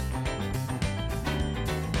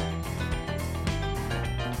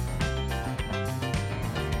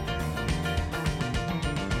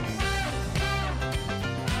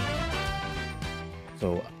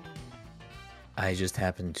I just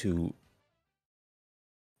happened to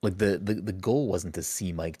like the goal wasn't to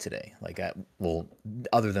see Mike today.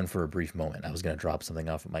 Other than for a brief moment, I was gonna drop something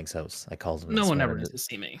off at Mike's house. I called him No this one ever morning is to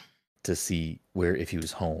see me. to see if he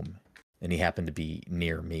was home, and he happened to be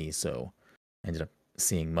near me, so I ended up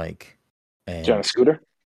seeing Mike. And John Scooter?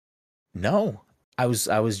 No, I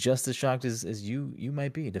was just as shocked as you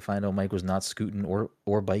might be to find out Mike was not scooting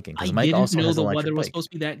or biking, I because Mike didn't also know has the an electric weather was bike.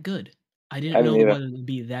 supposed to be that good. I I didn't didn't know the either. weather would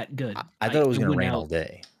be that good. I thought it was gonna went rain out. all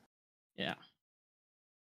day. Yeah.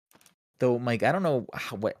 Though, Mike, I don't know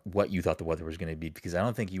what you thought the weather was going to be, because I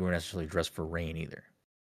don't think you were necessarily dressed for rain either.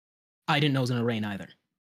 I didn't know it was going to rain either.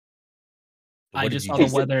 What I did just you saw the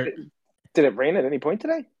do? weather. Did it rain at any point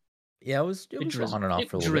today? Yeah, it was on and off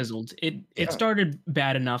for a little drizzled. bit. It started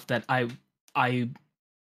bad enough that I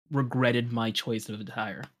regretted my choice of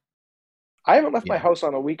attire. I haven't left my Yeah. house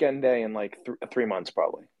on a weekend day in like 3 months,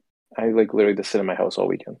 probably. I like literally just sit in my house all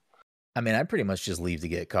weekend. I mean, I pretty much just leave to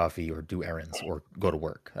get coffee or do errands or go to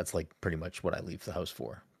work. That's like pretty much what I leave the house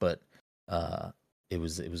for. But it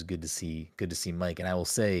was good to see Mike, and I will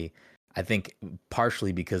say, I think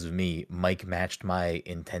partially because of me, Mike matched my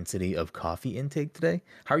intensity of coffee intake today.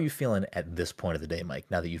 How are you feeling at this point of the day,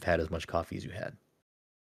 Mike, now that you've had as much coffee as you had?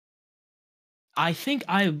 I think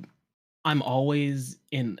I'm always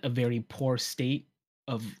in a very poor state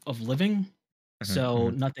of living, so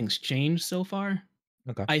nothing's changed so far.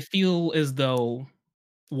 Okay. I feel as though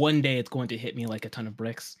one day it's going to hit me like a ton of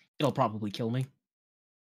bricks. It'll probably kill me.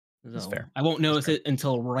 That's So fair. I won't notice it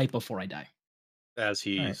until right before I die. As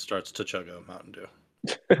he starts to chug a Mountain Dew.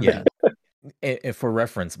 Yeah. And for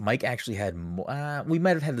reference, Mike actually had we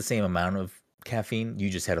might have had the same amount of caffeine. You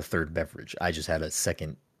just had a third beverage. I just had a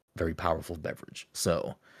second very powerful beverage.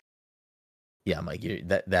 So yeah, Mike,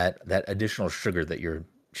 that additional sugar that you're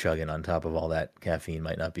chugging on top of all that caffeine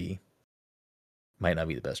might not be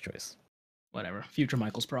the best choice. Whatever. Future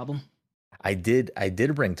Michael's problem. I did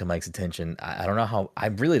bring to Mike's attention. I don't know how. I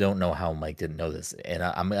really don't know how Mike didn't know this, and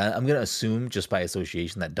I'm gonna assume just by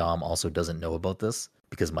association that Dom also doesn't know about this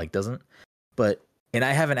because Mike doesn't. And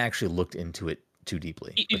I haven't actually looked into it too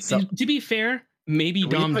deeply. To be fair, maybe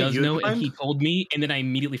Dom does know, and he told me, and then I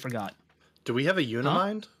immediately forgot. Do we have a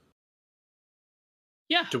Unimind?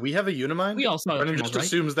 Yeah. Do we have a Unimind? We also Brennan just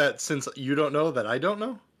assumes that since you don't know, that I don't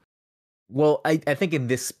know. Well, I think in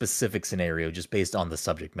this specific scenario, just based on the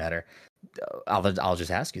subject matter, I'll just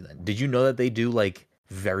ask you then. Did you know that they do like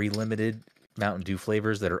very limited Mountain Dew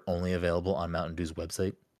flavors that are only available on Mountain Dew's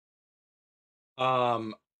website?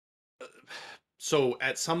 So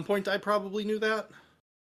at some point I probably knew that.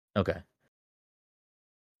 Okay.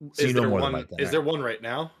 So you know more than Mike then, is there one right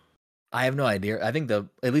now? I have no idea. I think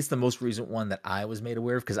at least the most recent one that I was made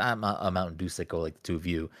aware of, because I'm a Mountain Dew sicko like the two of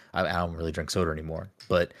you. I don't really drink soda anymore.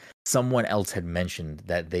 But someone else had mentioned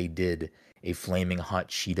that they did a Flaming Hot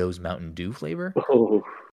Cheetos Mountain Dew flavor. Oh.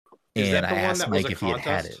 And I asked Mike if he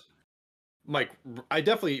had it. Mike, I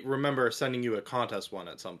definitely remember sending you a contest one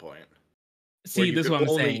at some point. See, this is what I'm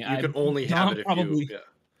saying. You could only have it if you...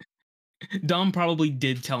 Yeah. Dom probably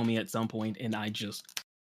did tell me at some point, and I just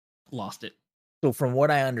lost it. So from what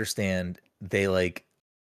I understand, they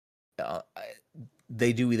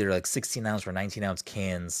they do either like 16 ounce or 19 ounce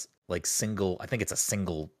cans, like single. I think it's a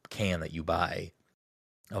single can that you buy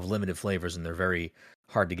of limited flavors, and they're very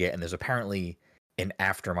hard to get. And there's apparently an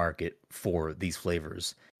aftermarket for these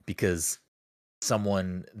flavors because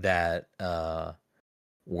someone that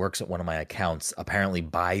works at one of my accounts apparently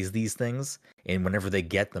buys these things, and whenever they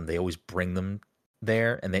get them, they always bring them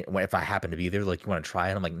there, and if I happen to be there, like, you want to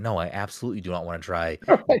try it? I'm like, no, I absolutely do not want to try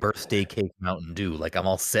birthday cake Mountain Dew. Like, I'm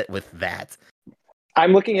all set with that.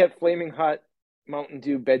 I'm looking at Flaming Hot Mountain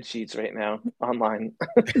Dew bed sheets right now online.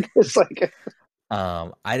 It's like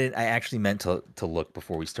I actually meant to look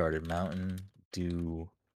before we started. Mountain Dew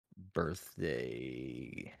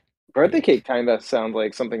birthday cake kind of sounds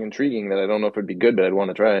like something intriguing that I don't know if it'd be good, but I'd want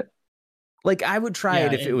to try it. Like, I would try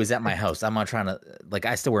it if it was at my house. I'm not trying to, like,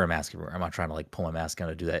 I still wear a mask everywhere. I'm not trying to, like, pull my mask out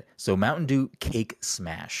to do that. So, Mountain Dew Cake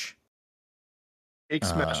Smash. Cake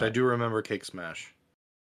Smash. I do remember Cake Smash.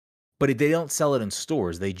 But they don't sell it in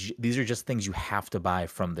stores. These are just things you have to buy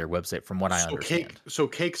from their website, from what I understand. So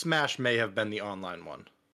Cake Smash may have been the online one.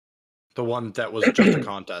 The one that was just a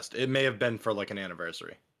contest. It may have been for, like, an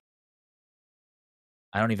anniversary.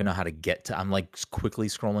 I don't even know how to get to... I'm, like, quickly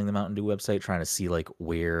scrolling the Mountain Dew website, trying to see, like,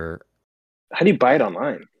 where... How do you buy it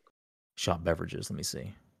online? Shop beverages. Let me see. Do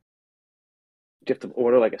you have to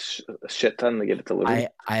order like a shit ton to get it delivered?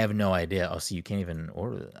 I have no idea. Oh, so you can't even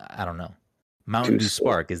order it. I don't know. Mountain Dew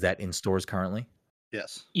Spark, is that in stores currently?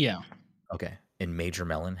 Yes. Yeah. Okay. And Major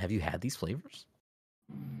Melon, have you had these flavors?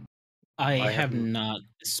 I have haven't- not.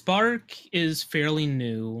 Spark is fairly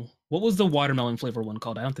new. What was the watermelon flavor one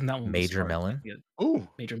called? I don't think that one was Major Spark. melon? Ooh,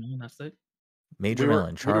 Major melon, that's it. Major we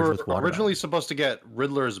melon were charged with watermelon. originally supposed to get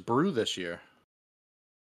Riddler's Brew this year,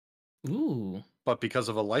 Ooh. but because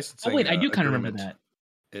of a licensing Oh wait, I do kind of remember agreement,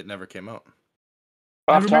 that. it never came out.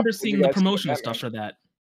 I Off remember topic, what'd you seeing the guys think of promotional Batman? stuff for that.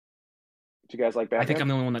 Did you guys like Batman? I think I'm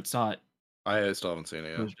the only one that saw it. I still haven't seen it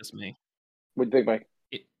It yet. was just me. What do you think, Mike?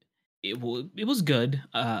 It was good.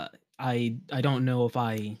 I don't know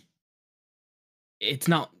if it's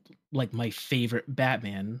not like my favorite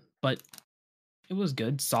Batman, but it was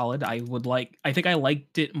good, solid. I think I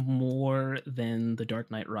liked it more than The Dark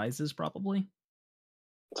Knight Rises, probably.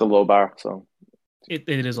 It's a low bar, so It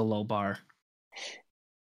is a low bar.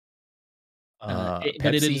 But it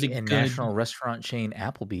Pepsi is a and good. national restaurant chain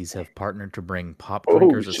Applebee's have partnered to bring Pop Oh,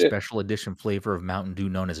 Drinkers a shit. special edition flavor of Mountain Dew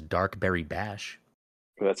known as Dark Berry Bash.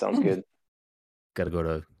 that sounds Hmm. good.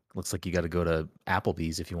 Looks like you got to go to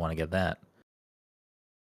Applebee's if you want to get that.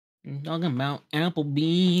 Talking about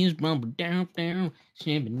Applebee's, bumble down. I'm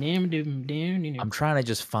trying to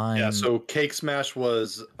just find. Yeah, so Cake Smash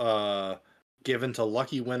was given to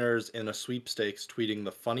lucky winners in a sweepstakes, tweeting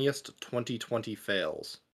the funniest 2020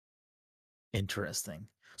 fails. Interesting.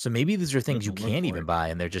 So maybe these are things you I'll look can't for even it. buy,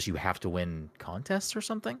 and they're just you have to win contests or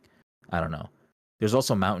something. I don't know. There's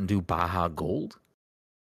also Mountain Dew Baja Gold.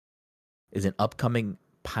 Is an upcoming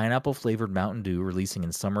pineapple flavored Mountain Dew releasing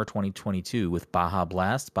in summer 2022 with Baja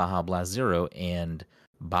Blast Zero, and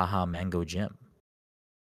Baja Mango Gem.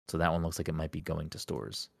 So that one looks like it might be going to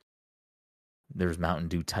stores. There's Mountain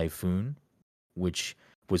Dew Typhoon, which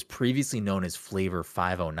was previously known as Flavor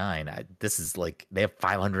 509. This is like they have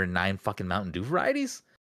 509 fucking Mountain Dew varieties.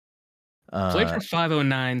 Flavor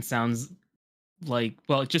 509 sounds like,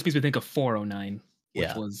 well, it just makes me think of 409, which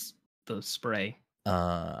Yeah. was the spray.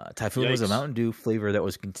 Typhoon was a Yikes. Mountain Dew flavor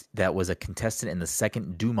that was a contestant in the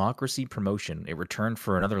second Democracy promotion. It returned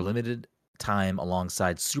for another limited time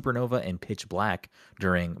alongside Supernova and Pitch Black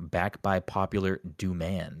during Back by Popular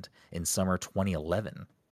Demand in summer 2011.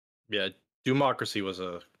 Yeah, Democracy was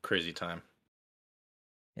a crazy time.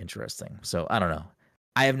 Interesting. So I don't know.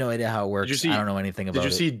 I have no idea how it works. I don't know anything about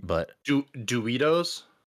you see it. But Doritos?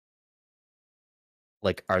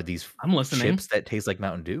 like, are these I'm listening. chips that taste like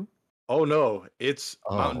Mountain Dew? Oh no, it's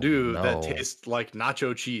Mountain Oh, Dew that no. tastes like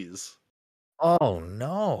nacho cheese. Oh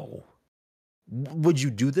no. Would you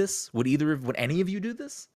do this? Would any of you do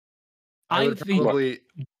this? I would think, probably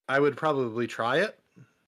try it.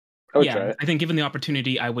 I would try yeah, it. I think given the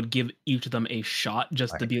opportunity, I would give each of them a shot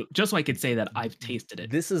just to Right. just so I could say that I've tasted it.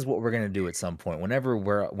 This is what we're gonna do at some point. Whenever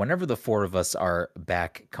the four of us are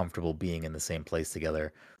back comfortable being in the same place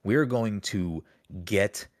together, we're going to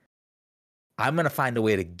I'm gonna find a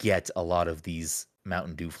way to get a lot of these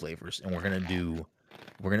Mountain Dew flavors, and we're gonna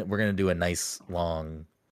do a nice long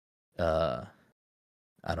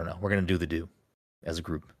I don't know. We're gonna do the do as a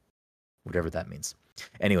group, whatever that means.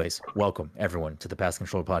 Anyways, welcome everyone to the Pass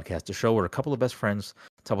Control Podcast, a show where a couple of best friends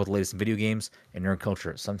talk about the latest in video games and nerd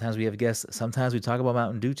culture. Sometimes we have guests, sometimes we talk about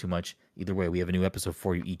Mountain Dew too much. Either way, we have a new episode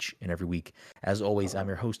for you each and every week. As always, I'm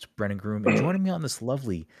your host, Brennan Groom, and joining me on this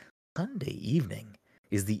lovely Sunday evening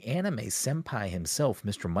is the anime senpai himself,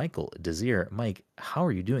 Mr. Michael Desir. Mike, how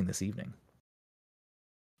are you doing this evening?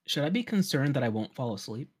 Should I be concerned that I won't fall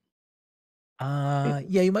asleep? Yeah,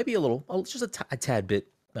 you might be just a tad bit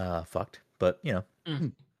fucked, but you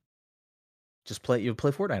know, just play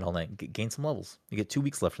Fortnite all night, gain some levels. You get 2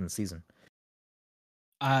 weeks left in the season.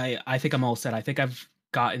 I think I'm all set. I think I've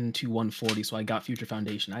gotten to 140, so I got Future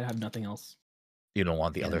Foundation. I have nothing else. You don't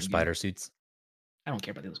want the Yeah, other you- spider suits? I don't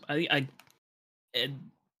care about the other.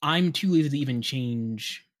 I'm too lazy to even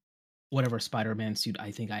change whatever Spider-Man suit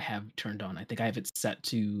I think I have turned on. I think I have it set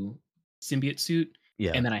to symbiote suit,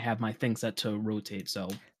 Yeah. and then I have my thing set to rotate. So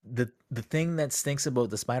The thing that stinks about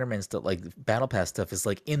the Spider-Man stuff, like Battle Pass stuff, is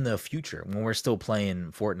like in the future when we're still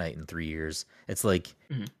playing Fortnite in 3 years, it's like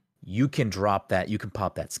you can drop that, you can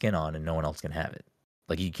pop that skin on, and no one else can have it.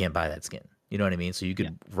 Like you can't buy that skin. You know what I mean? So you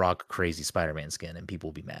could rock crazy Spider-Man skin, and people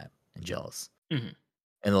will be mad and jealous, and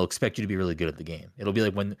they'll expect you to be really good at the game. It'll be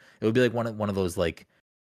like one of those like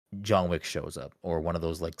John Wick shows up, or one of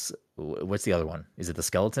those like what's the other one? Is it the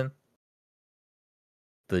skeleton?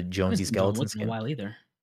 The Jonesy skeleton in a skin. while either.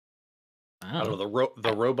 I don't know,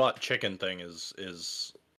 the robot chicken thing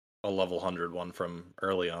is a level 100 one from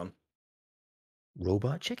early on.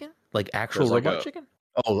 Robot chicken? Like actual There's like robot chicken?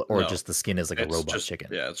 Oh, or No. just the skin is like a It's robot just- chicken.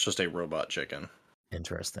 Yeah, it's just a robot chicken.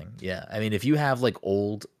 Interesting. Yeah. I mean, if you have like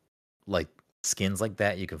old like skins like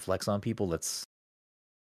that you can flex on people, it's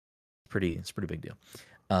a pretty big deal.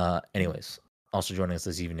 Anyways, also joining us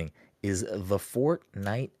this evening is the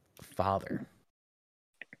Fortnite father,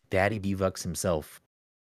 Daddy Bevucks himself,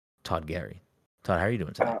 Todd Gary. Todd, how are you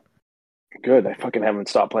doing today? Good. I fucking haven't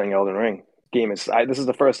stopped playing Elden Ring. This is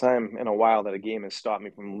the first time in a while that a game has stopped me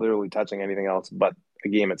from literally touching anything else but the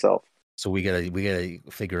game itself. So we gotta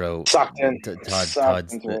figure out Sucked in. Todd's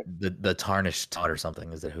the tarnished Todd or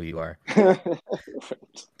something. Is that who you are?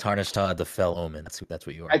 Tarnished Todd, the Fell Omen. That's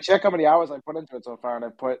what you are. I check how many hours I put into it so far, and I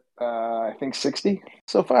put I think 60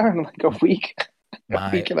 so far in like a week.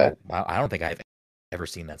 I don't think I've ever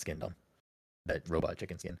seen that skin done. That robot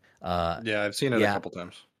chicken skin. Yeah, I've seen it a couple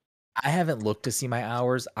times. I haven't looked to see my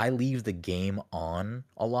hours. I leave the game on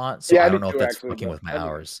a lot, so Yeah, I I don't do know if too, that's actually, fucking but with my I do.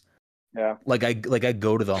 hours. Yeah, Like I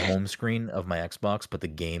go to the home screen of my Xbox, but the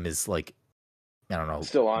game is like, I don't know,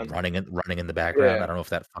 still on. running in the background. Yeah. I don't know if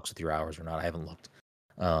that fucks with your hours or not. I haven't looked.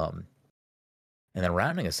 And then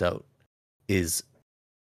rounding us out is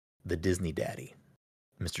the Disney daddy,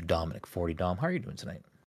 Mr. Dominic 40 Dom. How are you doing tonight?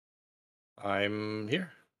 I'm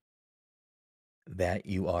here. That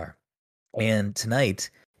you are. And tonight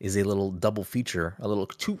is a little double feature, a little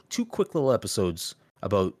two quick little episodes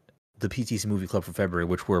about the PTC Movie Club for February,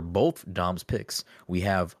 which were both Dom's picks. We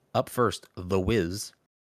have up first The Wiz,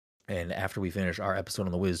 and after we finish our episode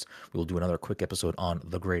on The Wiz, we'll do another quick episode on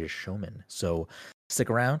The Greatest Showman. So stick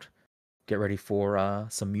around, get ready for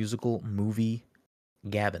some musical movie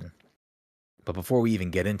gabbing. But before we even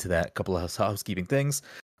get into that, a couple of housekeeping things.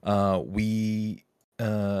 We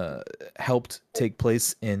helped take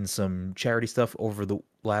place in some charity stuff over the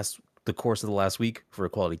course of the last week for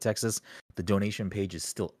Equality Texas. The donation page is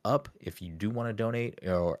still up if you do want to donate,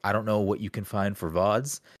 or I don't know what you can find for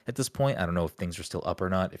VODs at this point. I don't know if things are still up or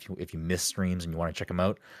not, if you miss streams and you want to check them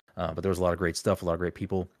out. But there was a lot of great stuff, a lot of great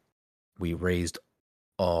people. We raised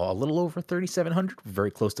a little over 3,700,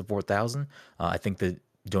 very close to 4,000. I think the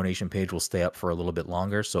donation page will stay up for a little bit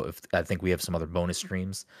longer. So I think we have some other bonus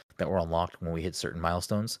streams that were unlocked when we hit certain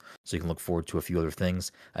milestones. So you can look forward to a few other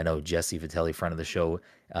things. I know Jesse Vitelli, friend of the show,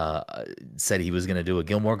 said he was going to do a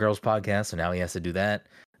Gilmore Girls podcast, so now he has to do that.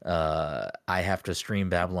 I have to stream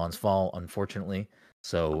Babylon's Fall, unfortunately.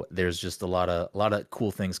 So there's just a lot of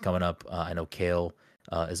cool things coming up. I know Kale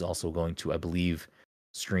is also going to, I believe,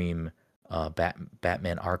 stream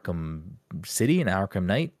Batman Arkham City and Arkham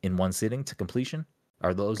Knight in one sitting to completion.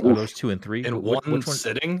 Are those 2 and 3 in which one one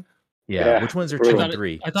sitting? Yeah, which ones are 2 and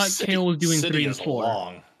 3? I thought Kale was doing 3 and 4.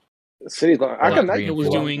 Long. The city's long. Well, Arkham three Knight and was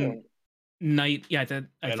four. doing Night. Yeah, I think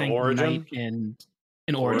Origin? Night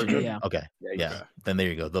and Origin. Yeah. Okay, yeah. Okay. Then there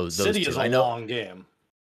you go. Those City two. is I a know. long game.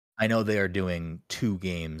 I know they are doing 2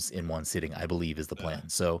 games in one sitting, I believe is the plan.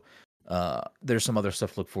 So there's some other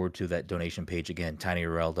stuff to look forward to. That donation page again,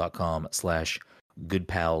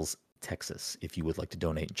 tinyurl.com/goodpalstexas if you would like to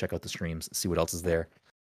donate and check out the streams, see what else is there.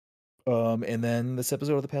 And then this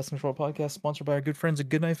episode of the Pest Control Podcast sponsored by our good friends at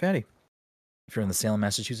Goodnight Fatty. If you're in the Salem,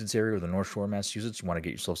 Massachusetts area or the North Shore, Massachusetts, you want to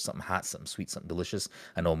get yourself something hot, something sweet, something delicious.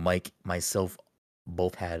 I know Mike, myself,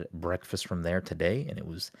 both had breakfast from there today, and it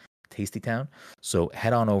was Tasty Town. So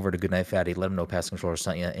head on over to Goodnight Fatty, let them know Pest Controller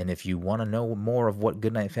sent you. And if you want to know more of what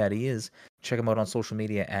Goodnight Fatty is, check them out on social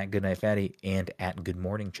media at Goodnight Fatty and at Good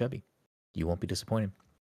Morning Chubby. You won't be disappointed.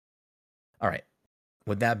 All right.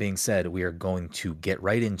 With that being said, we are going to get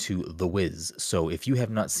right into The Wiz. So if you have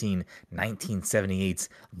not seen 1978's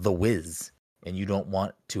The Wiz, and you don't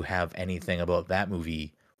want to have anything about that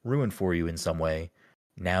movie ruined for you in some way,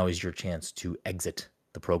 now is your chance to exit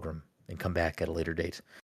the program and come back at a later date.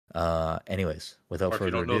 Anyways, without Or if you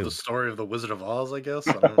further don't know ado, the story of the Wizard of Oz, I guess.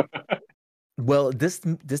 well, this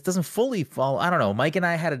doesn't fully fall. I don't know. Mike and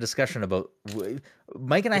I had a discussion about.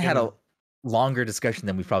 Mike and I had a longer discussion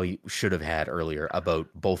than we probably should have had earlier about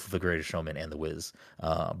both The Greatest Showman and The Wiz.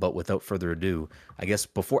 But without further ado, I guess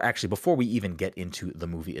before we even get into the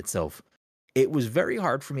movie itself, it was very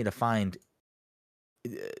hard for me to find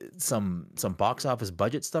some box office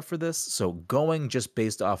budget stuff for this. So going just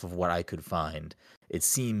based off of what I could find, it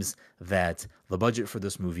seems that the budget for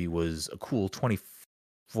this movie was a cool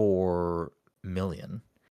 $24 million.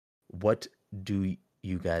 What do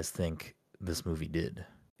you guys think this movie did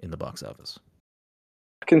in the box office?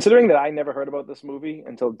 Considering that I never heard about this movie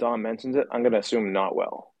until Dom mentions it, I'm going to assume not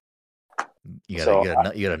well. You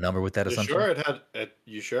got a number with that assumption?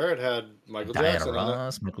 You sure it had Michael Diana Jackson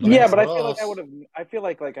Ross, in it? Michael Yeah, Jackson. but I feel like I would have. I feel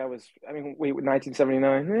like I was. I mean, wait,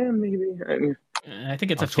 1979? Maybe. I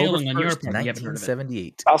think it's October a failing on your 1st, part. You haven't heard of it.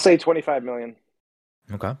 1978. I'll say 25 million.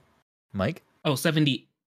 Okay, Mike. Oh,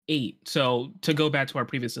 78. So to go back to our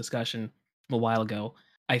previous discussion from a while ago,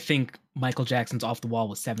 I think Michael Jackson's Off the Wall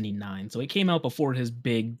was 79. So it came out before his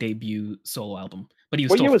big debut solo album. But he was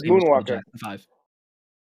What still year was famous for Moonwalker? Jackson 5.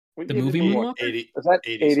 What The year did movie Moonwalker? 80, Was that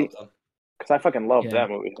 80 80? something. because I fucking loved Yeah. that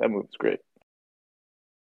movie. That movie was great.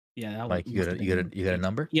 Yeah, that Mike, you got a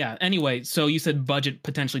number? Yeah. Anyway, so you said budget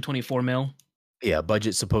potentially 24 mil. Yeah,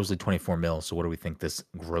 budget supposedly 24 mil. So what do we think this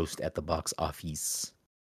grossed at the box office?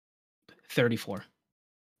 34.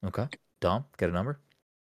 Okay, Dom, got a number?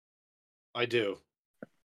 I do.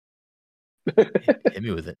 Hit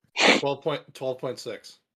me with it.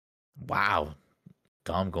 12.6. Wow,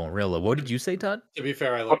 Dom going real low. What did you say, Todd? To be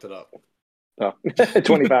fair, I looked it up. Oh,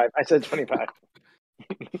 25. I said 25.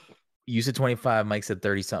 You said 25. Mike said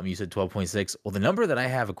 30 something. You said 12.6. Well, the number that I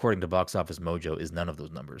have according to Box Office Mojo is none of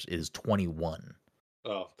those numbers. It is 21.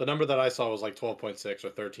 Oh, the number that I saw was like 12.6 or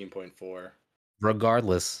 13.4.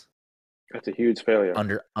 Regardless, That's a huge failure.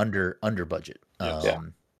 under budget. Yes.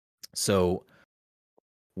 So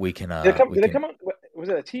we can. Did it come out? Was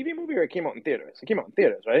it a TV movie or it came out in theaters? It came out in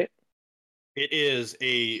theaters, right? It is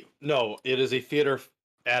a theater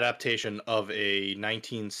adaptation of a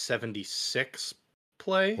 1976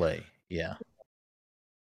 play. Yeah.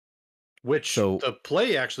 Which the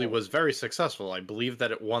play actually was very successful. I believe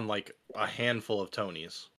that it won like a handful of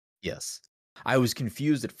Tonys. Yes. I was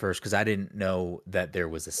confused at first because I didn't know that there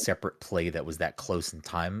was a separate play that was that close in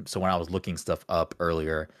time. So when I was looking stuff up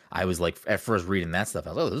earlier, I was like, at first reading that stuff,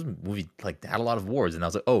 I was like, oh, this movie like had a lot of awards, and I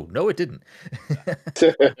was like, oh no, it didn't.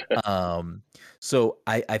 So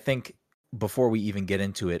I think before we even get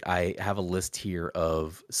into it, I have a list here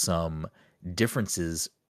of some differences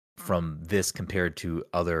from this compared to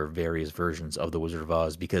other various versions of The Wizard of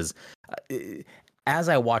Oz, because as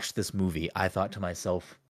I watched this movie, I thought to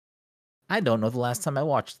myself, I don't know the last time I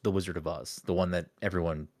watched The Wizard of Oz, the one that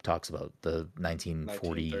everyone talks about, the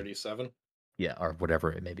 1937. Yeah, or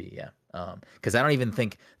whatever it may be. Yeah, because I don't even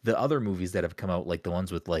think the other movies that have come out, like the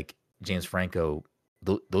ones with like James Franco,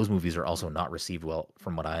 those movies are also not received well,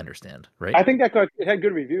 from what I understand. Right? I think it had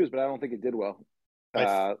good reviews, but I don't think it did well.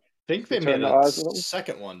 I think they made a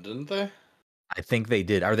second one, didn't they? I think they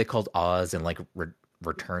did. Are they called Oz and like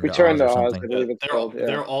Return to Oz or Oz, something? I believe it's called, yeah.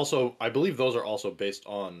 They're also, I believe those are also based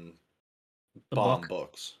on Baum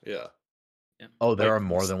books. Yeah. Oh, there are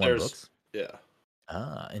more than one books? Yeah.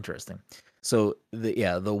 Ah, interesting. So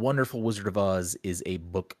the Wonderful Wizard of Oz is a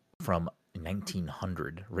book from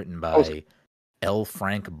 1900 written by L.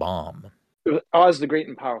 Frank Baum. Oz the Great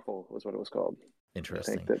and Powerful was what it was called.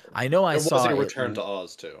 Interesting. I know I saw a Return to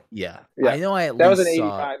Oz too. Yeah. I know I at that least was an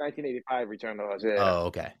saw 1985 Return to Oz. Yeah. Oh,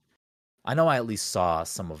 okay. I know I at least saw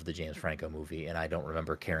some of the James Franco movie, and I don't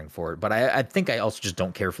remember caring for it. But I think I also just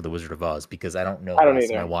don't care for The Wizard of Oz because I don't know I don't last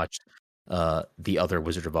time either. I watched the other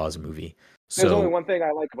Wizard of Oz movie. There's only one thing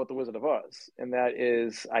I like about The Wizard of Oz, and that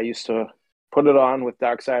is I used to put it on with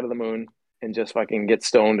Dark Side of the Moon and just fucking get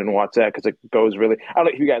stoned and watch that because it goes really. I don't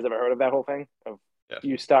know if you guys ever heard of that whole thing.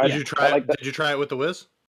 You start. Did you try it? Did you try it with The Wiz?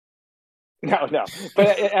 No.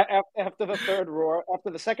 But after the third roar, after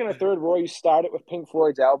the second or third roar, you start it with Pink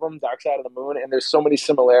Floyd's album Dark Side of the Moon, and there's so many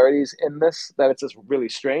similarities in this that it's just really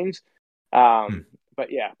strange. But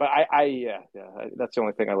I that's the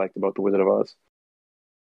only thing I liked about The Wizard of Oz.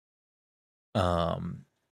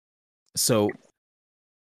 So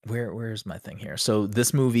where's my thing here? So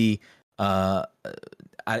this movie,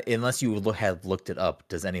 unless you have looked it up,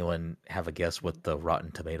 does anyone have a guess what the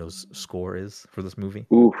Rotten Tomatoes score is for this movie?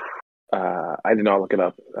 Oof. I did not look it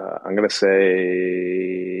up. I'm going to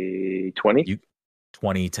say 20.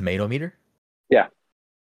 20 tomato meter? Yeah.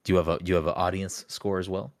 Do you have an audience score as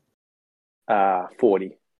well? 40.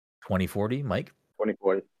 2040, Mike?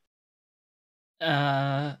 2040.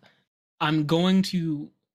 I'm going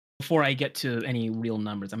to, before I get to any real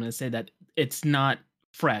numbers, I'm going to say that it's not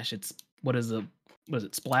fresh. It's what is it,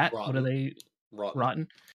 splat? Rotten. What are they? Rotten.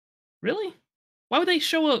 Really? Why would they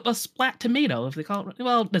show a splat tomato if they call it?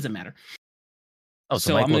 Well, it doesn't matter. Oh,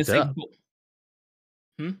 so Mike looked it up.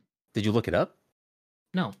 Did you look it up?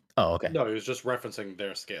 No. Oh, okay. No, he was just referencing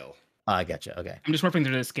their scale. I gotcha. Okay. I'm just referring to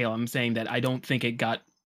the scale. I'm saying that I don't think it got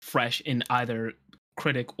fresh in either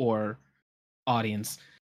critic or audience.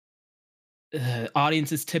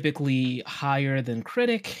 Audience is typically higher than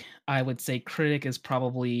critic. I would say critic is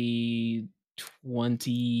probably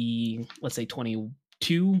 20, let's say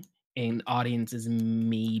 22, and audience is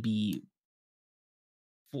maybe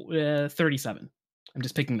 37. I'm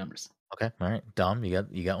just picking numbers. Okay. All right. Dom, you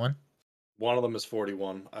got one? One of them is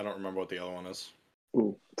 41. I don't remember what the other one is.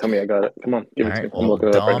 Ooh, tell me I got it. Come on. Give it to me. Well,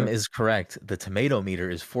 Dom is correct. The tomato meter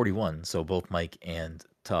is 41, so both Mike and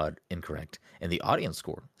Todd incorrect. And the audience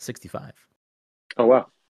score, 65. Oh, wow.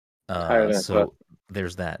 So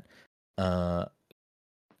there's that.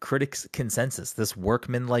 critics' consensus. This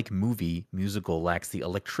workman-like musical lacks the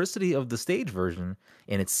electricity of the stage version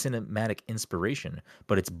and its cinematic inspiration,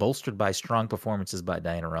 but it's bolstered by strong performances by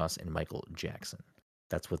Diana Ross and Michael Jackson.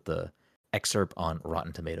 That's what the excerpt on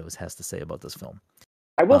Rotten Tomatoes has to say about this film.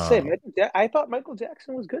 I will say, I thought Michael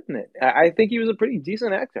Jackson was good in it. I think he was a pretty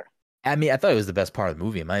decent actor. I mean, I thought it was the best part of the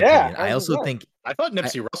movie, in my opinion. I also think I thought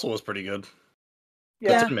Nipsey Russell was pretty good.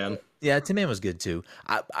 Yeah, Tin Man. Yeah, Tin Man was good too.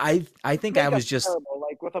 I think I was just terrible.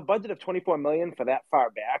 Like with a budget of $24 million for that far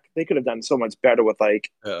back, they could have done so much better with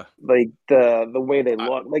like the way they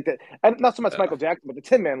look. Like not so much Michael Jackson, but the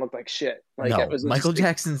Tin Man looked like shit. Like no, it was Michael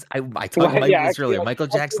Jackson's. I talked to Mike this earlier. Michael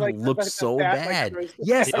Jackson looked so bad.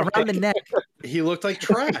 Yes, around the neck. He looked like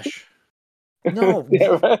trash. No,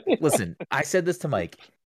 listen. I said this to Mike.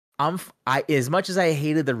 I as much as I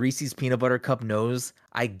hated the Reese's peanut butter cup nose,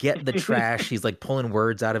 I get the trash. He's like pulling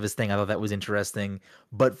words out of his thing. I thought that was interesting.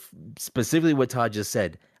 But specifically what Todd just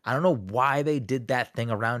said, I don't know why they did that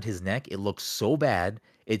thing around his neck. It looks so bad.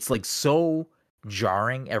 It's like so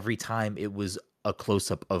jarring every time it was a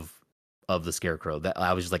close up of the Scarecrow. That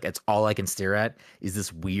I was just like, it's all I can stare at is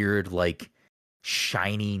this weird like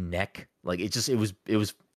shiny neck. Like it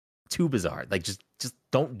was too bizarre. Like just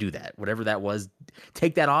don't do that. Whatever that was,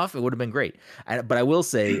 take that off. It would have been great. But I will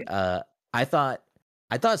say, I thought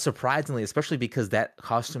surprisingly, especially because that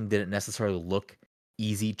costume didn't necessarily look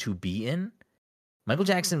easy to be in. Michael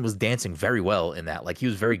Jackson was dancing very well in that. Like he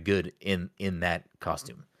was very good in that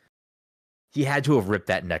costume. He had to have ripped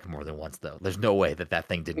that neck more than once, though. There's no way that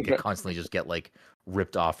thing didn't constantly just get like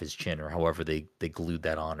ripped off his chin or however they glued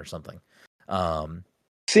that on or something.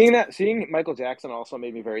 Seeing Michael Jackson also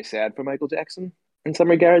made me very sad for Michael Jackson in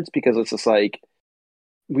some regards, because it's just like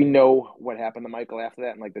we know what happened to Michael after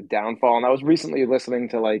that and like the downfall. And I was recently listening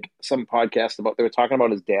to like some podcast about, they were talking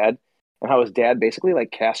about his dad and how his dad basically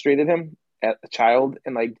like castrated him as a child,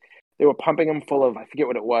 and like they were pumping him full of, I forget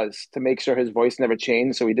what it was, to make sure his voice never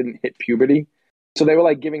changed so he didn't hit puberty. So they were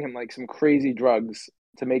like giving him like some crazy drugs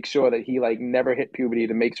to make sure that he like never hit puberty,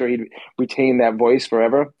 to make sure he'd retain that voice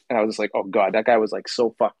forever. And I was just like, oh god, that guy was like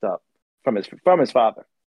so fucked up from his father.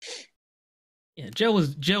 Yeah, Joe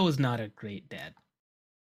was not a great dad.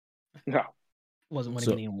 No, wasn't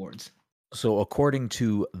winning any awards. So according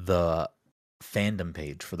to the fandom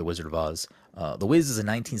page for The Wizard of Oz, The Wiz is a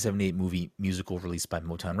 1978 movie musical released by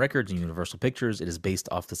Motown Records and Universal Pictures. It is based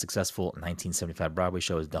off the successful 1975 Broadway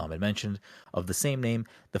show, as Dom had mentioned, of the same name.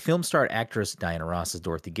 The film starred actress Diana Ross as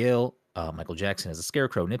Dorothy Gale, Michael Jackson as the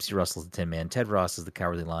Scarecrow, Nipsey Russell as the Tin Man, Ted Ross as the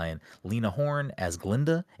Cowardly Lion, Lena Horne as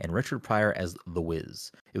Glinda, and Richard Pryor as The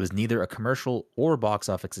Wiz. It was neither a commercial or box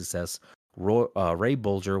office success. Ray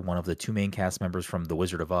Bolger, one of the two main cast members from The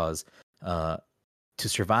Wizard of Oz, to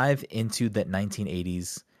survive into the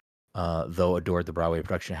 1980s, though adored the Broadway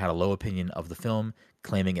production, had a low opinion of the film,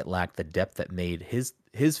 claiming it lacked the depth that made his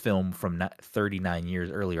film from 39 years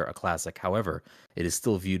earlier a classic. However, it is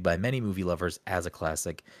still viewed by many movie lovers as a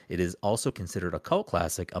classic. It is also considered a cult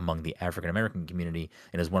classic among the African-American community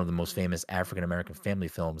and is one of the most famous African-American family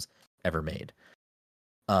films ever made.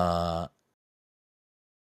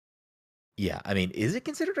 Yeah, I mean, is it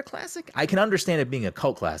considered a classic? I can understand it being a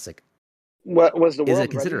cult classic. What was the world? Is it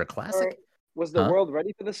considered a classic? Was the world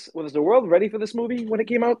ready for this? Was the world ready for this movie when it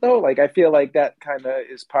came out, though? Like, I feel like that kind of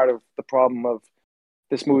is part of the problem of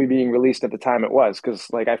this movie being released at the time it was, because,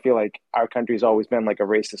 like, I feel like our country's always been like a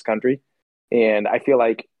racist country, and I feel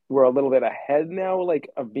like we're a little bit ahead now, like,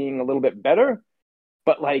 of being a little bit better.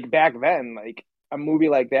 But like back then, like a movie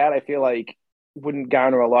like that, I feel like wouldn't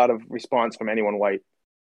garner a lot of response from anyone white.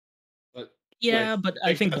 But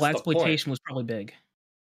I think blaxploitation was probably big.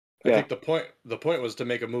 I think the point was to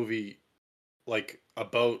make a movie like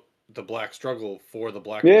about the black struggle for the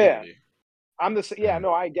black community.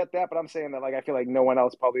 No, I get that, but I'm saying that like I feel like no one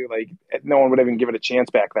else probably like no one would even give it a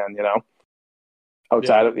chance back then, you know.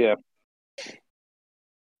 Outside of I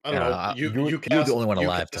don't know. You cast, you're the only one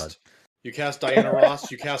alive, Todd. You cast Diana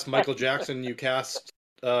Ross, you cast Michael Jackson, you cast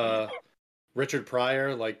Richard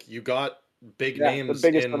Pryor. Like you got big names, the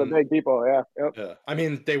biggest for the big people. Yeah. I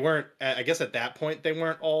mean, they weren't. I guess at that point they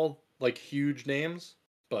weren't all like huge names,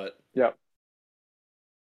 but yeah.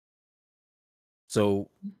 So,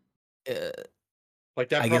 like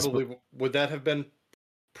that probably would that have been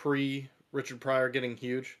pre Richard Pryor getting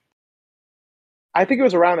huge? I think it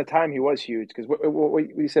was around the time he was huge, because what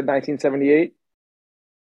we said 1978.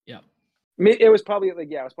 Yeah. It was probably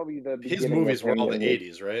like it was probably the his movies were all the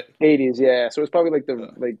 80s, right? 80s, yeah. So it was probably like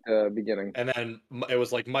the beginning. And then it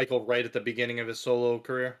was like Michael right at the beginning of his solo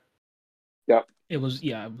career. Yeah. It was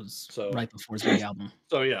right before his big album.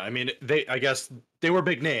 So yeah, I mean I guess they were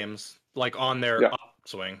big names like on their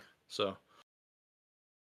upswing. So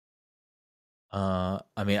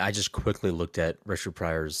I mean, I just quickly looked at Richard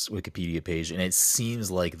Pryor's Wikipedia page, and it seems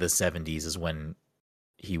like the 70s is when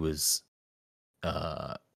he was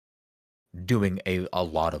doing a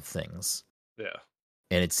lot of things. Yeah.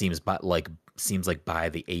 And it seems like by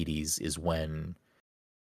the 80s is when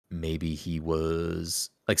maybe he was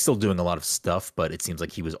like still doing a lot of stuff, but it seems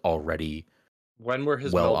like he was already When were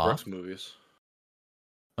his well Mel Brooks off. movies?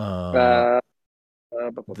 Uh,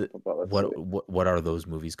 Let's see. what are those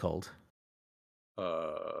movies called?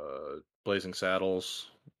 Blazing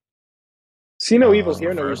Saddles. See No Evil, was the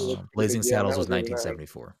Hear No first. Evil. was Blazing pretty big. Yeah, Saddles that was 89.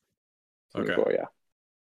 1974. Okay. 74, yeah.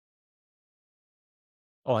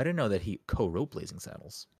 Oh, I didn't know that he co-wrote Blazing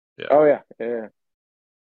Saddles. Yeah. Oh yeah.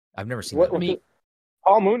 I've never seen What that was movie. it?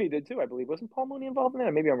 Paul Mooney did too, I believe. Wasn't Paul Mooney involved in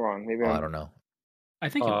that? Maybe I'm wrong. Maybe I don't know. I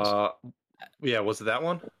think it was. Yeah, was it that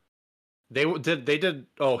one? They did.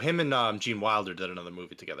 Oh, him and Gene Wilder did another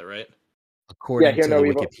movie together, right? According Hear to No the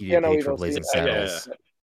Evil. Wikipedia Hear No page for Evil. Blazing See Saddles,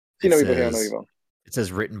 No it Evil, Hear No says Evil. it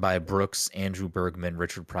says written by Brooks, Andrew Bergman,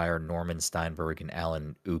 Richard Pryor, Norman Steinberg, and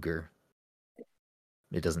Alan Uger.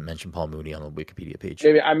 It doesn't mention Paul Mooney on the Wikipedia page.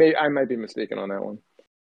 Maybe I might be mistaken on that one.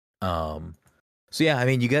 So yeah, I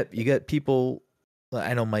mean, you get people.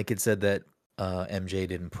 I know Mike had said that MJ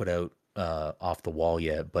didn't put out Off the Wall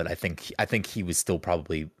yet, but I think he was still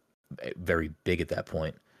probably very big at that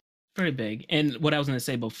point. Very big. And what I was going to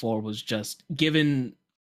say before was just given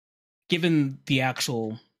the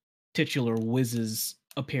actual titular Wiz's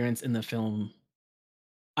appearance in the film,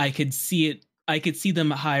 I could see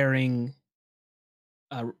them hiring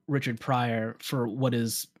Richard Pryor for what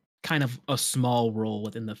is kind of a small role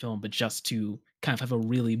within the film, but just to kind of have a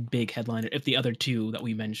really big headliner if the other two that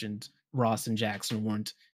we mentioned, Ross and Jackson,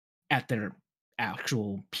 weren't at their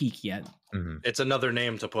actual peak yet. Mm-hmm. It's another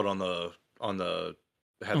name to put on the headline.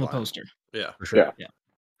 On the poster. Yeah, for sure. Yeah.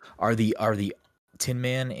 Are the Tin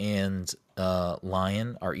Man and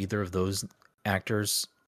Lion, are either of those actors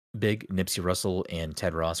big? Nipsey Russell and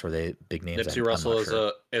Ted Ross, were they big names? Nipsey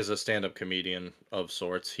Russell is a stand-up comedian of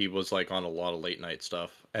sorts. He was like on a lot of late night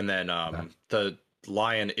stuff, and then the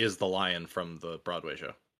Lion is the Lion from the Broadway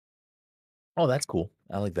show. Oh, that's cool.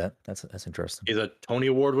 I like that. That's interesting. He's a Tony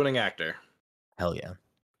Award-winning actor. Hell yeah.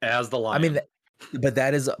 As the Lion. I mean, but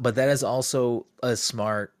that is also a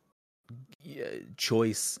smart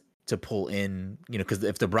choice to pull in, because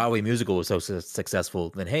if the Broadway musical was so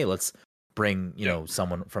successful, then hey, let's bring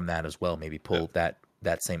someone from that as well. Maybe pull that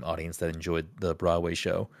same audience that enjoyed the Broadway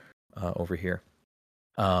show over here.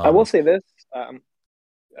 I will say this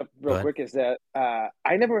real quick is that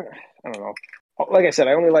I don't know. Like I said,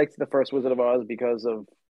 I only liked the first Wizard of Oz because of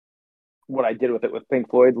what I did with it with Pink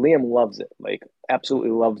Floyd. Liam loves it, like absolutely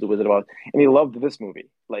loves the Wizard of Oz, and he loved this movie,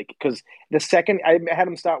 like because the second I had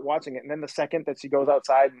him start watching it, and then the second that she goes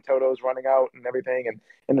outside and Toto's running out and everything, and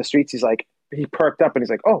in the streets, he perked up and he's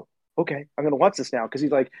like, oh, okay, I'm gonna watch this now, because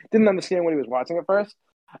he's like didn't understand what he was watching at first.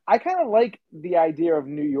 I kind of like the idea of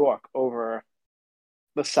New York over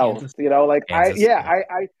the South, Kansas. Kansas,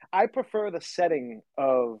 I prefer the setting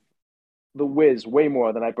of the Wiz way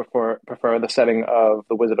more than I prefer the setting of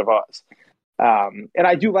the Wizard of Oz. And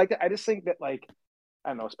I do like that. I just think that, like,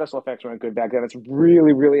 I don't know, special effects weren't good back then. It's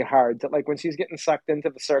really, really hard to, like, when she's getting sucked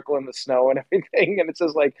into the circle and the snow and everything, and it's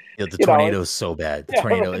just like, the tornado is so bad. The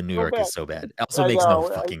tornado in New York is so bad. It also makes no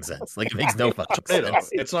fucking sense. Like, it makes no fucking sense.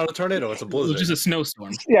 It's not a tornado; it's a blizzard. It's just a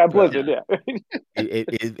snowstorm. Yeah, blizzard. Yeah,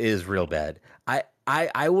 it is real bad.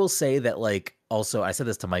 I will say that, like, also I said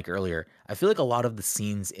this to Mike earlier. I feel like a lot of the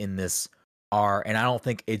scenes in this are, and I don't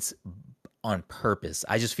think it's on purpose.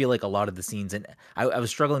 I just feel like a lot of the scenes, and I was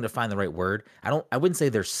struggling to find the right word. I wouldn't say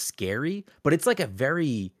they're scary, but it's like a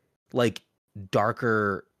very like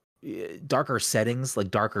darker settings,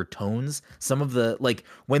 like darker tones. Some of the, like,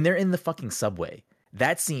 when they're in the fucking subway,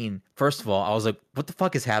 that scene, first of all, I was like, what the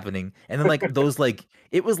fuck is happening? And then, like, those, like,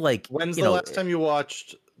 it was like, when's the last time you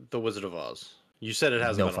watched The Wizard of Oz? You said it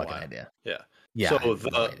hasn't been a while. No fucking idea. Yeah. So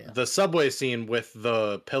the subway scene with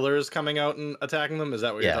the pillars coming out and attacking them, is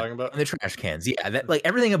that what you're talking about? And the trash cans. Yeah, that, like,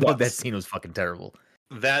 everything about that scene was fucking terrible.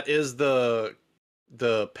 That is the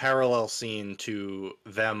parallel scene to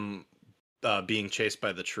them being chased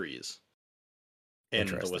by the trees in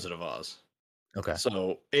The Wizard of Oz. Okay.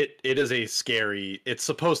 So it is a scary, it's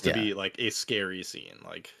supposed to be like a scary scene,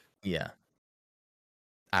 like. Yeah.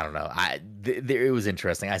 I don't know. It was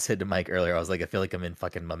interesting. I said to Mike earlier, I was like, I feel like I'm in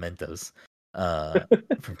fucking Mementos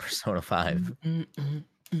from Persona 5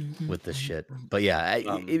 with this shit. But yeah,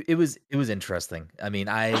 it was interesting. I mean,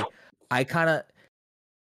 I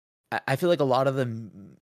feel like a lot of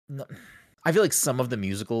I feel like some of the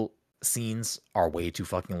musical scenes are way too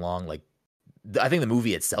fucking long. Like I think the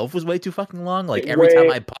movie itself was way too fucking long. Like every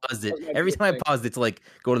time I paused it to like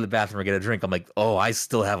go to the bathroom or get a drink, I'm like, oh, I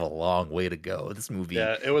still have a long way to go. This movie,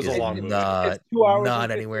 it was a long movie. It's 2 hours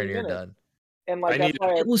not anywhere near done. And like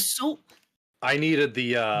it was so. I needed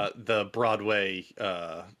the Broadway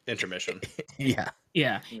intermission. Yeah.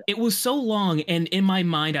 It was so long, and in my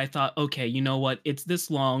mind, I thought, okay, you know what? It's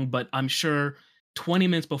this long, but I'm sure 20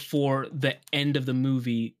 minutes before the end of the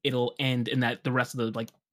movie, it'll end, and that the rest of the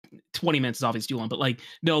 20 minutes is obviously too long. But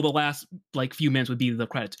no, the last few minutes would be the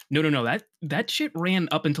credits. No, that shit ran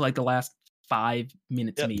up until the last 5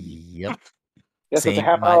 minutes maybe. Yep. Yes, it's a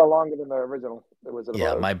half hour longer than the original.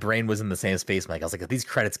 My brain was in the same space, Mike. I was like, these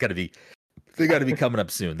credits got to be coming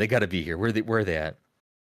up soon. They got to be here. Where are they at?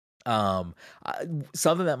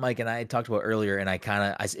 Something that Mike and I talked about earlier, and I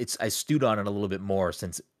stewed on it a little bit more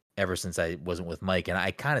ever since I wasn't with Mike, and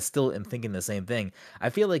I kind of still am thinking the same thing. I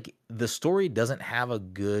feel like the story doesn't have a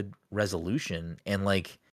good resolution, and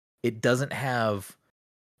it doesn't have.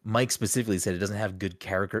 Mike specifically said it doesn't have good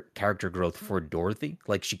character growth for Dorothy.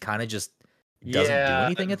 Like she kind of just doesn't do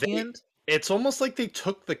anything at the end. It's almost like they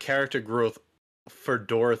took the character growth for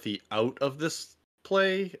Dorothy out of this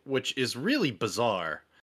play, which is really bizarre.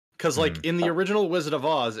 Because in the original Wizard of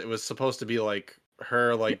Oz, it was supposed to be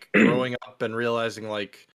her growing up and realizing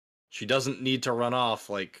she doesn't need to run off.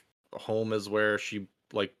 Home is where she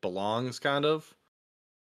belongs, kind of.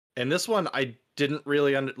 And this one, I didn't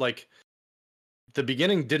really the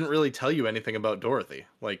beginning didn't really tell you anything about Dorothy.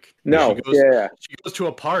 No, she goes to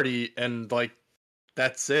a party and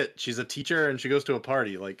that's it. She's a teacher and she goes to a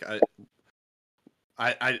party.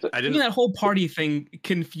 I didn't. That whole party thing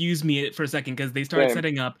confused me for a second because they started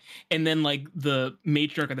setting up, and then the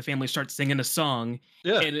matriarch of the family starts singing a song.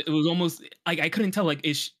 Yeah, and it was almost I couldn't tell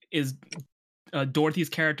is Dorothy's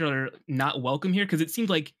character not welcome here, because it seemed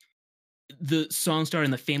like the song started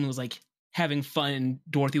and the family was having fun, and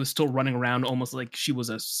Dorothy was still running around almost like she was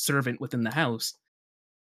a servant within the house.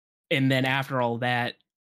 And then after all that,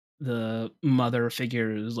 the mother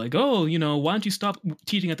figure is oh, why don't you stop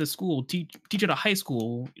teaching at the school? Teach at a high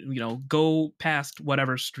school. Go past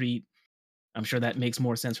whatever street. I'm sure that makes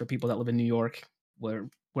more sense for people that live in New York,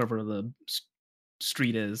 wherever the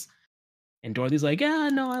street is. And Dorothy's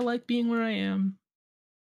no, I like being where I am.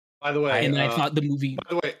 By the way, and I thought the movie. By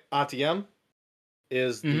the way, ATM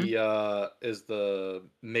is the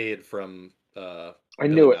maid from. I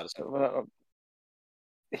knew it.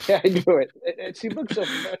 Yeah, I knew it. She looks so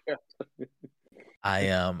familiar.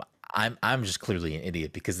 I'm just clearly an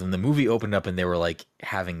idiot, because then the movie opened up and they were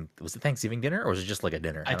having, was it Thanksgiving dinner or was it just a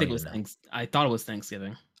dinner? I think it was I thought it was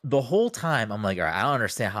Thanksgiving. The whole time I'm all right, I don't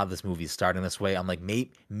understand how this movie is starting this way. I'm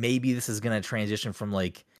maybe this is gonna transition from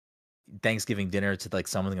Thanksgiving dinner to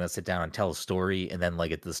someone's gonna sit down and tell a story, and then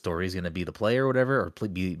the story is gonna be the play or whatever, or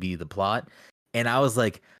be the plot. And I was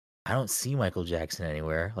I don't see Michael Jackson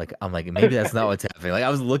anywhere. I'm maybe that's not what's happening. I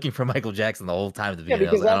was looking for Michael Jackson the whole time at the beginning.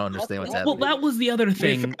 I don't understand what's happening. Well, that was the other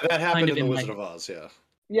thing. That happened in the Wizard of Oz, yeah.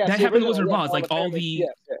 That happened in the Wizard of Oz.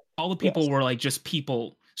 All the people were just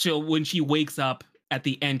people. So when she wakes up at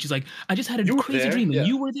the end, she's I just had a crazy dream, and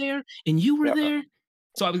you were there, and you were there.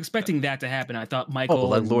 So I was expecting that to happen. I thought Michael,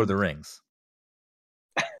 like Lord of the Rings.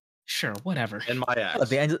 Sure, whatever. And my ass. At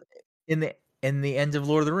the end, in the end of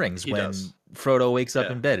Lord of the Rings, Frodo wakes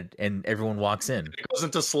up in bed and everyone walks in. It goes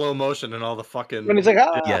into slow motion and all the fucking. When he's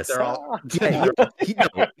yes, they're all.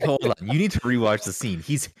 Hold on, you need to rewatch the scene.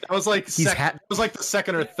 That was it was the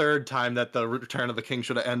second or third time that the Return of the King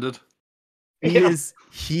should have ended. He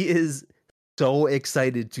is so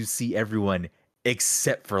excited to see everyone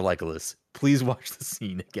except for Legolas. Please watch the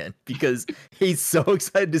scene again, because he's so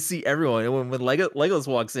excited to see everyone. And when Legolas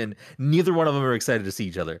walks in, neither one of them are excited to see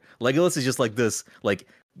each other. Legolas is just this,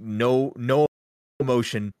 no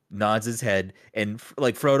emotion, nods his head, and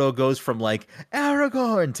Frodo goes from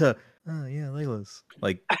Aragorn to oh yeah, Legolas.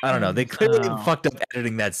 I don't know. They clearly fucked up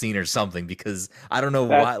editing that scene or something, because I don't know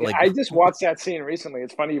why. I just watched that scene recently.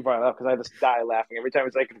 It's funny you brought it up, because I just die laughing every time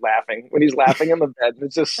he's laughing when he's laughing in the bed.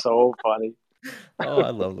 It's just so funny. Oh,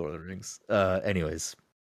 I love Lord of the Rings. Anyways,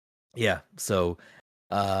 yeah. So,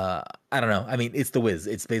 I don't know. I mean, it's The Wiz.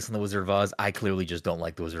 It's based on The Wizard of Oz. I clearly just don't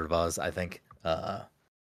like The Wizard of Oz. I think.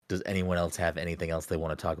 Does anyone else have anything else they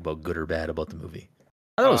want to talk about, good or bad, about the movie?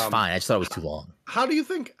 I thought it was fine. I just thought it was too long. How do you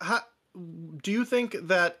think? Do you think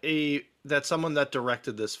that that someone that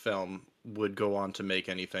directed this film would go on to make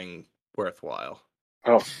anything worthwhile?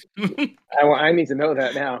 Oh, I need to know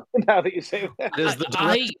that now. Now that you say that, it is the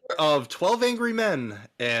director of 12 Angry Men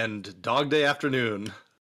and Dog Day Afternoon.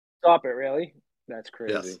 Stop it! Really? That's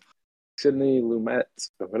crazy. Yes. Sidney Lumet,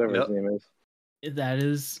 or whatever his name is. That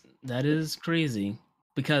is crazy,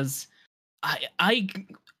 because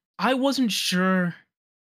I wasn't sure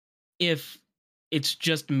if it's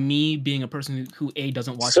just me being a person who A,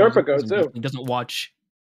 doesn't watch Serpico musicals and too. definitely doesn't watch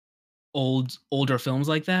older films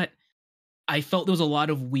like that. I felt there was a lot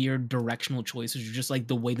of weird directional choices, or just like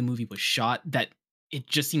the way the movie was shot, that it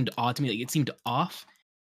just seemed odd to me. Like it seemed off,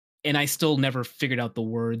 and I still never figured out the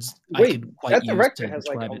words I Wait, could quite that use director to has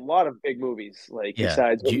like describe a it. lot of big movies, like Yeah.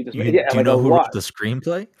 besides what Do you just you, yeah, do you like know a who lot. wrote the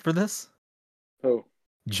screenplay for this? Who?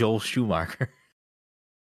 Joel Schumacher.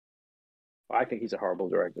 I think he's a horrible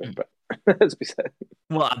director, but that's beside.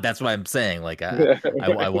 Well, that's what I'm saying. Like,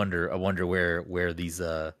 I wonder where these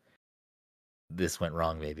this went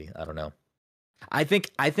wrong. Maybe I don't know. I think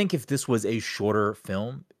if this was a shorter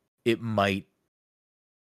film, it might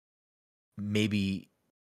maybe.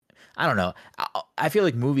 I don't know. I feel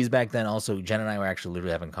like movies back then. Also, Jen and I were actually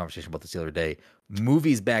literally having a conversation about this the other day.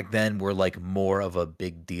 Movies back then were like more of a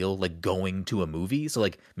big deal, like going to a movie. So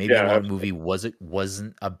like maybe a long movie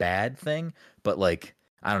wasn't a bad thing, but like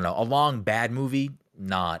I don't know, a long bad movie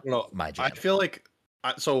not my jam. I feel like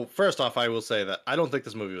so. First off, I will say that I don't think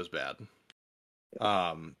this movie was bad.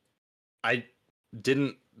 I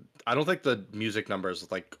didn't. I don't think the music numbers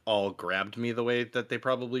like all grabbed me the way that they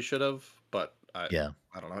probably should have. But I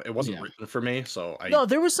don't know. It wasn't written for me, so No,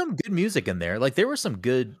 there was some good music in there. Like there was some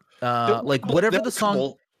good, like whatever the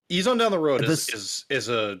song. Ease on Down the Road is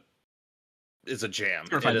a jam.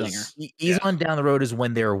 It is. Ease on Down the Road is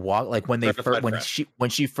when they're when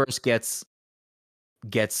she first gets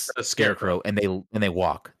Scarecrow and they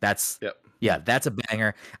walk. That's that's a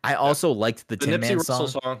banger. I also liked the Tin Man song.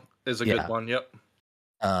 song is a good one. Yep.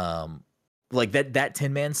 Like that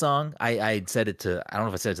Tin Man song, I said it to, I don't know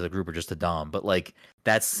if I said it to the group or just to Dom, but like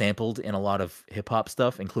that's sampled in a lot of hip hop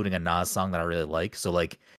stuff, including a Nas song that I really like. So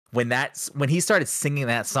like when he started singing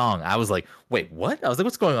that song, I was like, wait, what? I was like,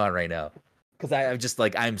 what's going on right now? Because I'm just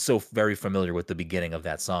like, I'm so very familiar with the beginning of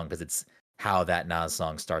that song because it's how that Nas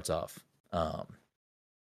song starts off.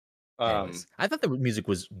 Anyways, I thought the music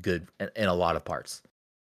was good in a lot of parts.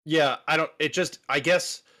 Yeah, I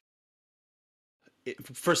guess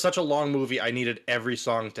for such a long movie, I needed every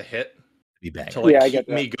song to hit to like keep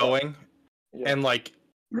me going. Yeah. And like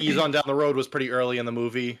Ease on Down the Road was pretty early in the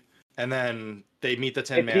movie, and then they meet the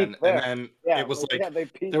Tin Man, and then it was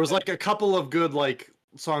there was like a couple of good like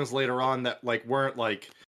songs later on that like weren't like,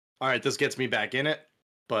 all right, this gets me back in it,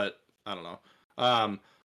 but I don't know.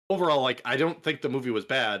 Overall, like I don't think the movie was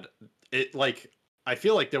bad. It like I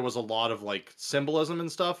feel like there was a lot of like symbolism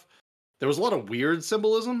and stuff. There was a lot of weird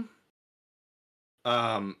symbolism.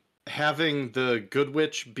 Having the Good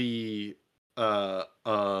Witch be a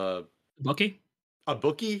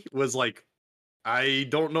bookie was like, I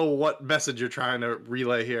don't know what message you're trying to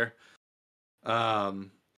relay here.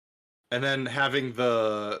 And then having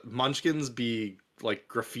the Munchkins be like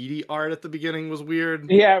graffiti art at the beginning was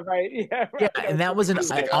weird. Yeah, right. Yeah, and that was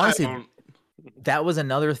honestly. That was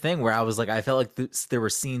another thing where I was like, I felt like there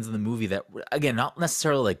were scenes in the movie that, again, not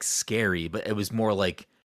necessarily like scary, but it was more like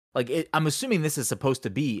I'm assuming this is supposed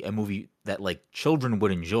to be a movie that like children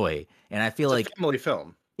would enjoy, and I feel it's a family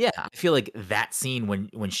film. Yeah, I feel like that scene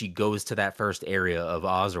when she goes to that first area of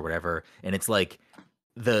Oz or whatever, and it's like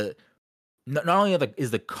not only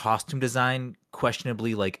is the costume design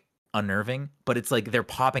questionably like unnerving, but it's like they're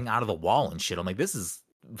popping out of the wall and shit. I'm like, this is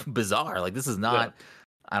bizarre. Like this is not. Yeah.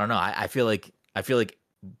 I don't know. I feel like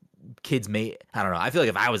kids may. I don't know. I feel like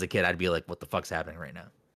if I was a kid, I'd be like, what the fuck's happening right now?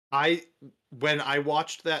 When I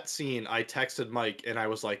watched that scene, I texted Mike and I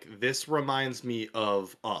was like, this reminds me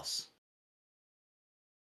of Us.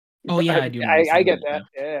 Oh yeah, I do. I get that.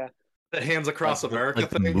 Yeah. The Hands Across America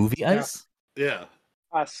like thing. The movie Ice. Yeah.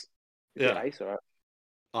 Us. Yeah. Ice or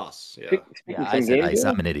Us. Yeah. Yeah. I said Ice.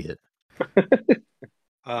 I'm an idiot.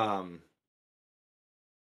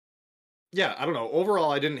 Yeah, I don't know. Overall,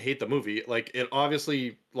 I didn't hate the movie. Like, it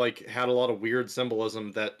obviously like had a lot of weird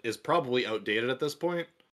symbolism that is probably outdated at this point.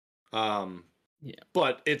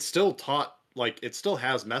 But it still it still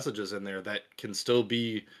has messages in there that can still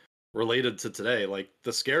be related to today. Like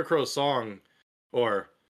the Scarecrow song,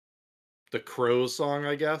 or the Crows song,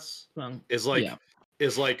 I guess, is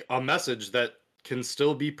like a message that can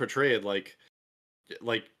still be portrayed. Like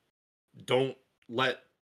don't let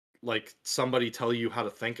like somebody tell you how to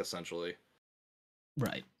think, essentially.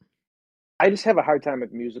 Right. I just have a hard time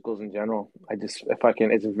with musicals in general.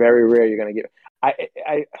 It's very rare you're gonna get.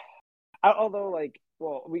 Although like,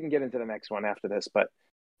 well, we can get into the next one after this, but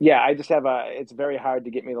yeah, I just have it's very hard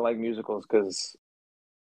to get me to like musicals because,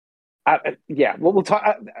 we'll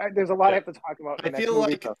talk. There's a lot I have to talk about.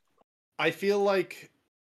 I feel like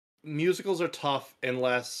musicals are tough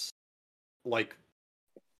unless like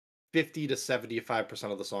 50 to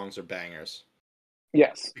 75% of the songs are bangers.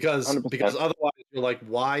 Yes, Because 100%. otherwise you're like,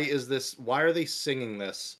 why are they singing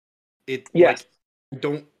this? Yes.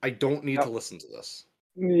 I don't need Yep. to listen to this.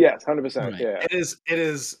 Yes, 100%. Right. Yeah. It is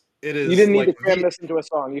You didn't need like to cram this into a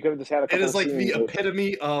song. You could have just had a couple it is of like scenes. the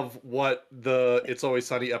epitome of what the It's Always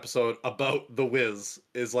Sunny episode about The Wiz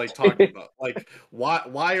is like talking about. Like,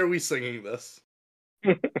 why are we singing this?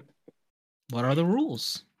 What are the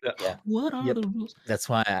rules? Yeah. What are Yep. the rules? That's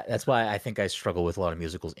why I think I struggle with a lot of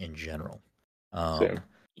musicals in general. Same.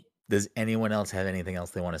 Does anyone else have anything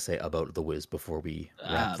else they want to say about The Wiz before we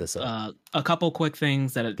wrap this up? A couple quick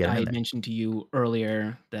things that Get 'em I in had there. mentioned to you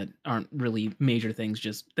earlier that aren't really major things,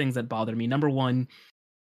 just things that bother me. Number one,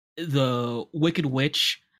 the Wicked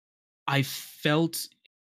Witch. I felt,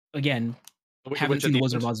 again, The Wicked haven't Witch seen at The the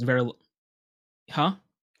Wizard of end? Oz in very. Huh?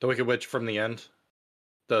 The Wicked Witch from the end?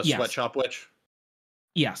 The Yes. sweatshop witch?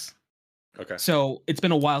 Yes. Okay. So it's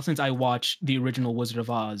been a while since I watched the original Wizard of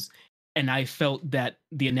Oz, and I felt that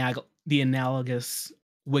the analogous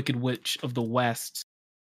Wicked Witch of the West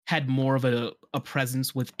had more of a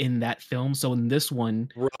presence within that film. So in this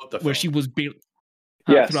one, Wrote the where film. she was barely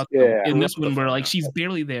Yes, throughout the film, yeah. in this Wrote the one where film, like yeah. she's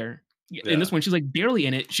barely there. In Yeah. this one, she's like barely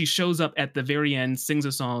in it. She shows up at the very end, sings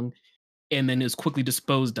a song, and then is quickly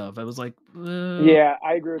disposed of. I was like, Yeah,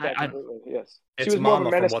 I agree with that I- completely. Yes. It's She was more of Mama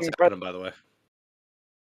a from menacing What's presence. Happening, by the way.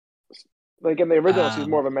 Like in the original, she's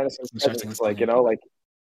more of a I'm menacing starting presence. to Like, you understand.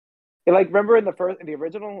 know, like remember in the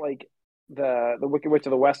original, like the Wicked Witch of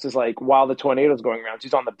the West is like while the tornado's going around,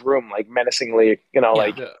 she's on the broom, like menacingly, you know, Yeah.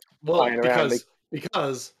 like Yeah. Well, flying around.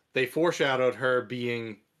 because they foreshadowed her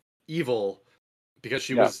being evil because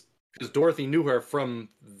she Yeah. was because Dorothy knew her from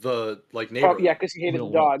the like Oh, neighborhood. yeah, because she hated the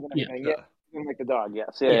Real dog and yeah. everything. Yeah. Yeah, she didn't like the dog.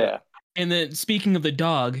 Yes, Yeah. yeah. And then speaking of the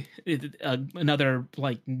dog, another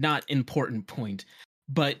like not important point,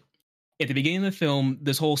 but at the beginning of the film,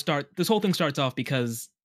 this whole thing starts off because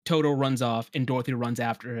Toto runs off and Dorothy runs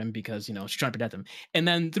after him because, you know, she's trying to protect him. And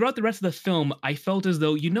then throughout the rest of the film, I felt as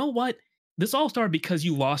though, you know what? This all started because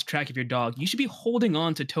you lost track of your dog. You should be holding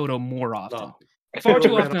on to Toto more often. No. Far Toto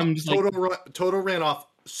too ran often, off- I'm just like, Toto ran off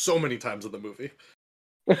so many times in the movie.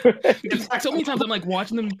 so many times I'm like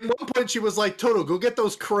watching them. At one point, she was like, "Toto, go get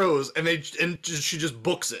those crows," and she just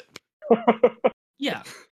books it. Yeah.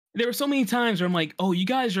 There were so many times where I'm like, oh, you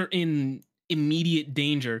guys are in immediate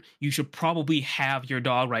danger. You should probably have your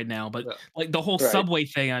dog right now. But Yeah. like the whole Right. subway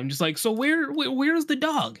thing, I'm just like, so where's the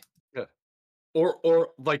dog? Or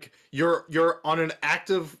like you're on an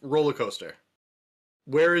active roller coaster.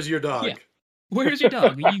 Where is your dog? Yeah. Where's your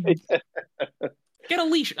dog? You get a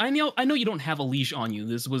leash. I know you don't have a leash on you.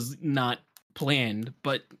 This was not planned,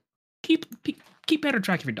 but keep better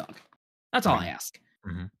track of your dog. That's all I ask.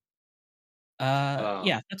 Mhm.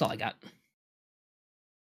 Yeah, that's all I got.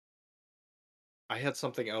 I had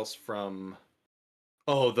something else from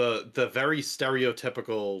the very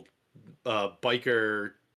stereotypical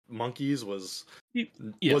biker monkeys was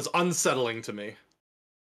unsettling to me.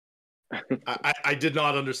 I did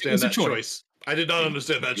not understand was a that choice. choice. I did not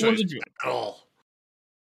understand that It was choice a choice. at all.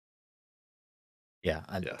 Yeah,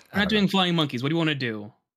 Yeah. We're not doing flying monkeys. What do you want to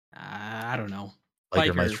do? I don't know.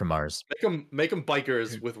 like Mice Biker. from Mars. Make them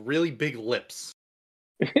bikers with really big lips.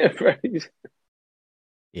 Yeah, right.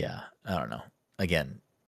 Yeah, I don't know. Again,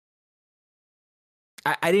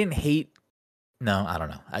 I didn't hate. No, I don't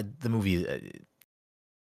know. The movie.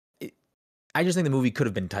 I just think the movie could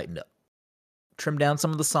have been tightened up, trim down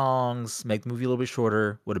some of the songs, make the movie a little bit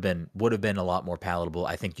shorter. Would have been a lot more palatable.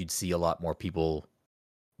 I think you'd see a lot more people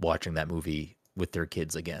watching that movie with their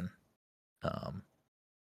kids again. I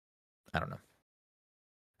don't know.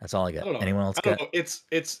 That's all I got. I don't know. Anyone else I don't got?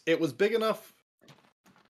 know. It was big enough.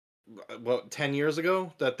 10 years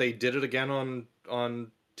ago that they did it again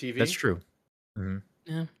on TV. That's true. Mm-hmm.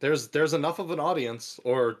 Yeah. There's enough of an audience,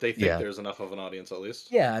 or they think Yeah. there's enough of an audience at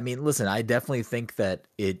least. Yeah, I mean, listen, I definitely think that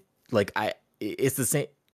it's the same.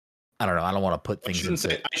 I don't know. I don't want to put I things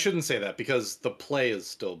shouldn't say that because the play is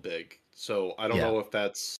still big. So I don't Yeah. know if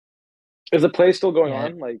that's. Is the play still going Yeah.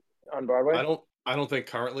 on, like on Broadway? I don't think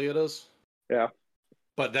currently it is. Yeah.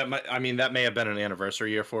 But that may have been an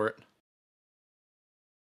anniversary year for it.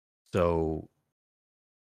 So,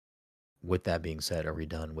 with that being said, are we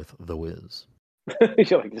done with The Wiz?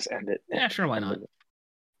 You're like, just end it. Yeah, sure, why not?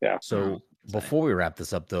 Yeah. So, before we wrap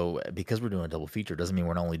this up, though, because we're doing a double feature, doesn't mean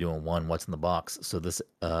we're only doing one What's in the Box. So this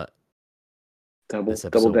Double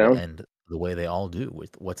episode will down. end the way they all do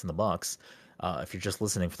with What's in the Box. If you're just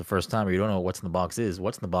listening for the first time or you don't know what What's in the Box is,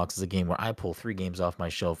 What's in the Box is a game where I pull 3 games off my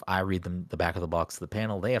shelf. I read them the back of the box to the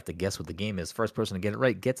panel. They have to guess what the game is. First person to get it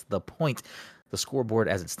right gets the point. The scoreboard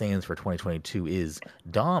as it stands for 2022 is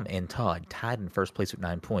Dom and Todd tied in first place with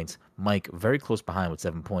 9 points. Mike very close behind with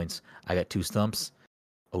 7 points. I got 2 stumps.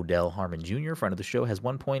 Odell Harmon Jr., friend of the show, has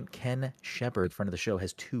 1 point. Ken Shepard, friend of the show,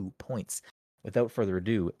 has 2 points. Without further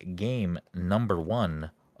ado, game number 1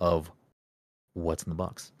 of What's in the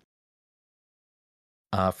Box.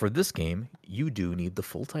 For this game, you do need the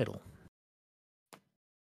full title.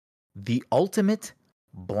 The ultimate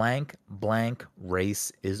blank blank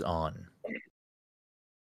race is on.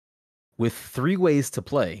 With 3 ways to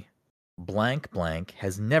play, blank blank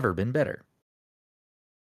has never been better.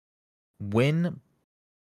 Win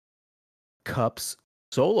cups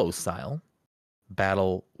solo style,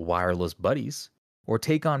 battle wireless buddies, or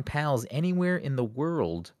take on pals anywhere in the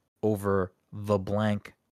world over the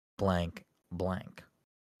blank blank blank.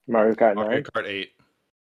 Mario Kart 9. Mario Kart 8.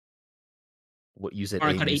 What you said?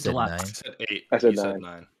 Mario 8, Kart you 8 said Deluxe. 9. I said 8. I said You 9.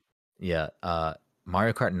 9. Yeah.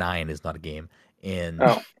 Mario Kart 9 is not a game. And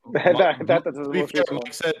Oh, that's the To be most fair, recent one.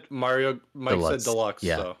 Mike said Mario. Mike Deluxe. said Deluxe.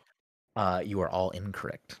 Yeah. So you are all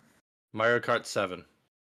incorrect. Mario Kart 7.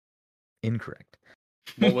 Incorrect.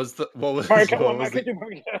 What was the? What was? Mario Kart what 1, was Mario the-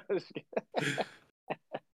 Kart 2,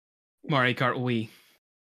 Mario Kart Wii. Mario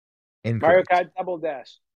Incorrect. Kart Double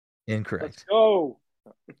Dash. Let's Incorrect. go.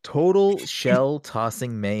 Total shell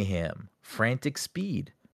tossing mayhem, frantic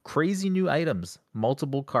speed, crazy new items,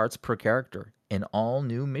 multiple carts per character, an all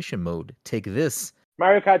new mission mode. Take this.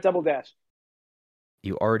 Mario Kart Double Dash.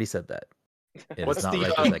 You already said that. And What's it's not the?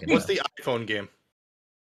 right the second What's time. the iPhone game?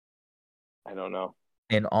 I don't know.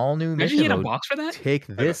 An all new Imagine mission you had a mode. box for that? Take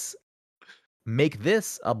this. Make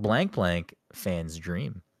this a blank blank fan's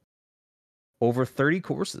dream. Over 30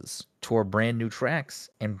 courses, tour brand new tracks,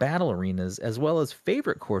 and battle arenas, as well as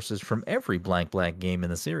favorite courses from every blank blank game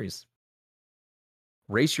in the series.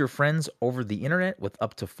 Race your friends over the internet with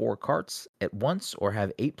up to 4 carts at once, or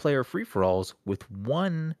have 8-player free-for-alls with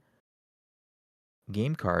 1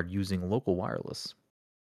 game card using local wireless.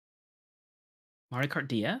 Mario Kart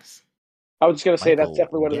DS? I was just going to say that's Michael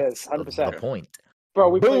definitely what it gets is. 100%. The point. Bro,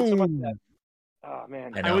 we played so much of Boom. that. Oh,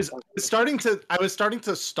 man. I I know. was starting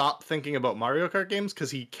to stop thinking about Mario Kart games because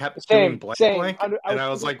he kept Same, doing blank same. blank, and I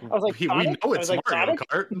was like, we Sonic? know I it's was like, Mario Sonic?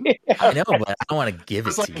 Kart. I know, but I don't want to give I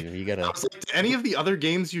it was to like- you. You I gotta. was like, do any of the other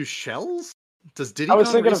games use shells? Does Diddy I was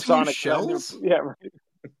Kong thinking of Racing use Sonic. shells? Yeah,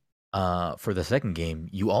 right. For the second game,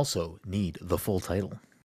 you also need the full title.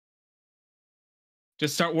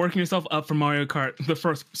 Just start working yourself up for Mario Kart, the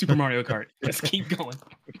first Super Mario Kart. Just keep going.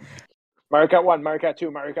 Mario Kart 1, Mario Kart 2,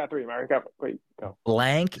 Mario Kart 3, Mario Kart... Wait, go.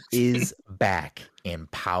 Blank is back and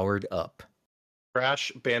powered up.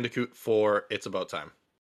 Crash Bandicoot 4. It's about time.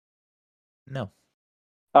 No.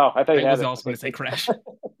 Oh, I thought you I had was it. also going to say Crash.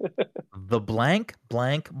 The blank,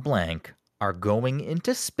 blank, blank are going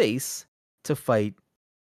into space to fight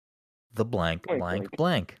the blank, Blank, blank,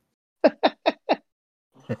 blank.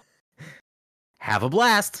 Have a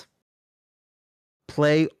blast.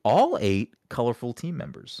 Play all 8 colorful team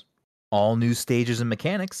members. All new stages and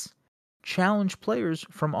mechanics. Challenge players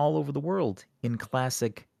from all over the world in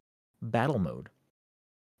classic battle mode.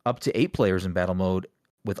 Up to 8 players in battle mode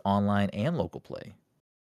with online and local play.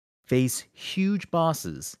 Face huge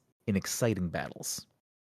bosses in exciting battles.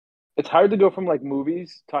 It's hard to go from like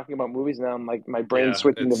movies, talking about movies, and now I'm like my brain Yeah,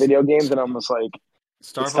 switching to it's- video games, and I'm almost like,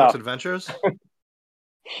 Star It's Fox tough. Adventures.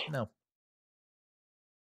 No.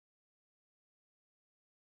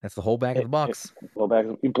 That's the whole back of the box. go back.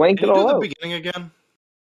 You blanked Can it you do all the out. beginning again?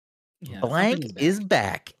 Yeah, Blank something's is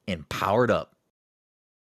back and powered up.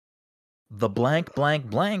 The blank, blank,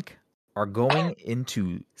 blank are going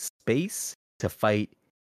into space to fight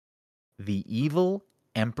the evil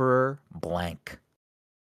Emperor Blank.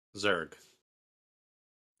 Zerg.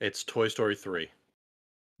 It's Toy Story 3.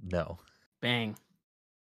 No. Bang.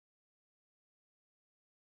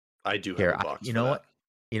 I do have Here, a box. you for know that. what?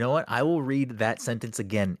 You know what? I will read that sentence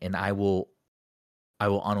again, and I will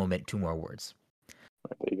unomit 2 more words.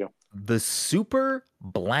 There you go. The super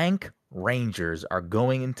blank Rangers are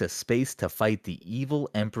going into space to fight the evil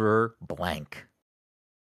Emperor Blank.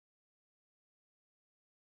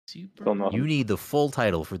 Super. Don't know. You need the full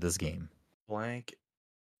title for this game. Blank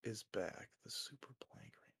is back. The Super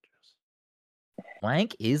Blank Rangers.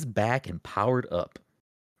 Blank is back and powered up.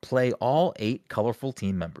 Play all 8 colorful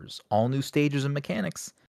team members, all new stages and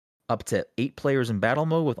mechanics, up to 8 players in battle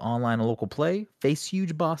mode with online and local play, face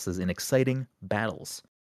huge bosses in exciting battles.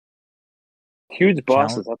 Huge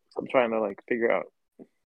bosses. I'm trying to like figure out.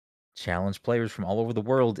 Challenge players from all over the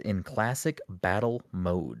world in classic battle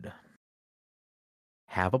mode.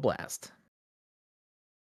 Have a blast.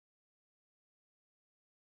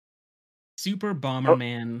 Super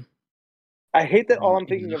Bomberman. I hate that all I I'm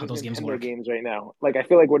thinking know of how is those games Nintendo work. games right now. Like, I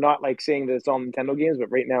feel like we're not like saying that it's all Nintendo games,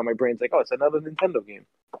 but right now my brain's like, oh, it's another Nintendo game.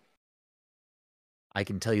 I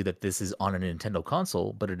can tell you that this is on a Nintendo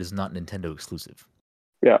console, but it is not Nintendo exclusive.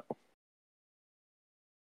 Yeah.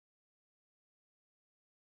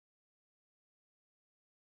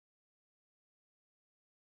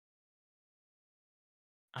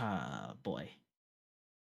 Boy.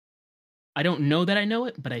 I don't know that I know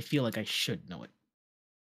it, but I feel like I should know it.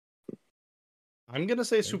 I'm gonna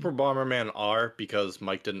say Super Bomberman R because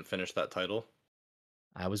Mike didn't finish that title.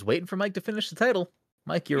 I was waiting for Mike to finish the title.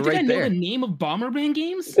 Mike, you're You think right I know there. the name of Bomberman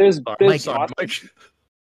games? There's Mike, Sorry, Boston. Mike.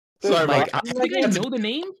 There's Sorry, Mike. Boston You think I know the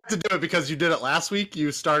name? To do it because you did it last week.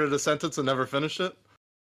 You started a sentence and never finished it.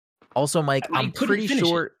 Also, Mike, I I'm couldn't pretty finish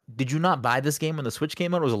sure. Did you not buy this game when the Switch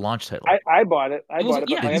came out? It was a launch title. I bought it. It was- But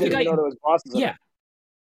yeah, I you didn't think even know there was bosses in Yeah. it.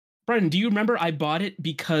 Brendan, do you remember I bought it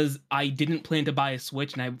because I didn't plan to buy a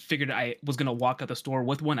Switch and I figured I was going to walk out the store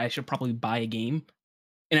with one. I should probably buy a game.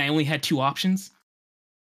 And I only had 2 options.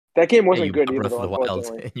 That game Yeah, wasn't you good bought either, Breath of though, the Wild,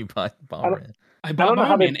 unfortunately. and you bought Bomberman. I bought don't know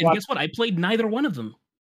how they Bomberman, and bought- guess what? I played neither one of them.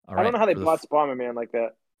 All I don't know how they for the bought Bomberman like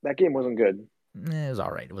that. That game wasn't good. It was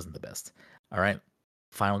all right. It wasn't the best. All right.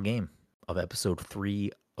 Final game of episode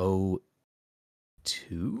 302.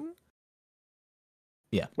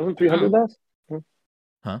 Wasn't 300 last?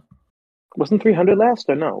 Huh? Wasn't 300 last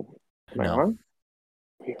or no? Am I No. wrong?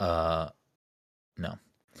 No.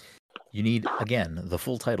 You need, again, the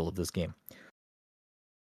full title of this game.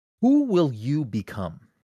 Who will you become?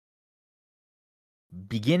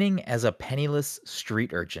 Beginning as a penniless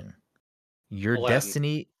street urchin, your Aladdin.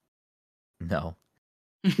 destiny. No,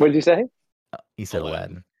 What did you say? he said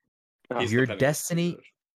Aladdin. Aladdin. He's Your the penniless destiny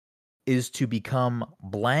Scrooge. is to become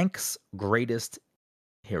blank's greatest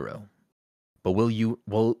hero. But will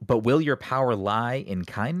your power lie in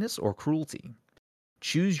kindness or cruelty?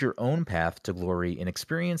 Choose your own path to glory and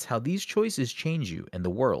experience how these choices change you and the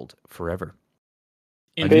world forever.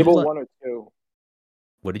 And Fable- Fable Infamous- 1 or 2.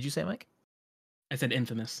 What did you say, Mike? I said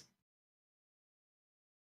Infamous.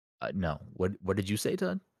 No. What did you say,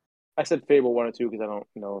 Todd? I said Fable 1 or 2 because I don't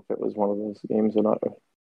know if it was one of those games or not.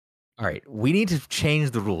 All right, we need to change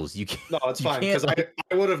the rules. You can't. No, it's you fine can't, because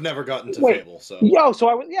I would have never gotten to Wait. Fable. So So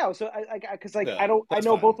I because like Yeah, I that's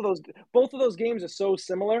know fine. both of those games are so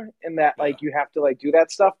similar in that like you have to like do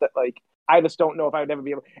that stuff that like I just don't know if I would ever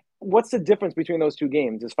be able. What's the difference between those two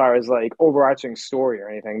games as far as like overarching story or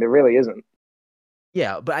anything? There really isn't.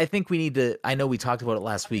 Yeah, but I think we need to. I know we talked about it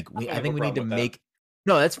last week. I I have think a we need to problem with that. make.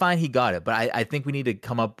 No, that's fine. He got it, but I think we need to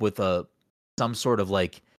come up with some sort of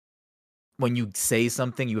like when you say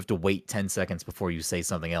something, you have to wait 10 seconds before you say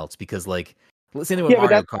something else because like let's say with Yeah, but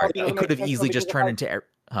Mario that's Kart, also doesn't it could make have sense, easily though, just because turned if into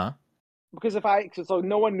huh? Because so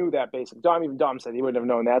no one knew that basic. Even Dom said he wouldn't have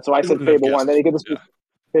known that. So I said wouldn't have Fable 1. Then he could just guessed.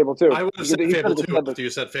 be Fable 2. I would have He said could- he Fable could've just too said, like, after you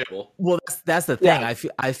said Fable. Well, that's the thing. Yeah.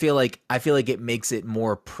 I feel like it makes it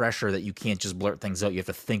more pressure that you can't just blurt things out. You have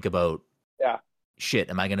to think about. Yeah. Shit,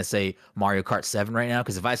 am I gonna say Mario Kart 7 right now?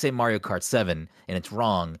 Because if I say Mario Kart 7 and it's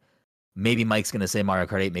wrong, maybe Mike's gonna say Mario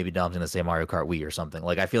Kart 8, maybe Dom's gonna say Mario Kart Wii or something.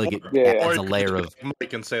 Like I feel like it Yeah. adds Or a you could layer just of pick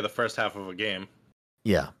Mike and say the first half of a game.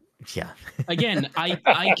 yeah. Again,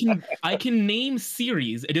 I can name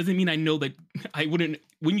series. It doesn't mean I know that I wouldn't.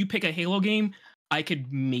 When you pick a Halo game, I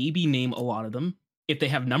could maybe name a lot of them if they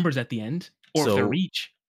have numbers at the end or if they're So-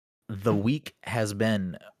 reach. The week has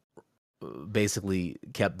been basically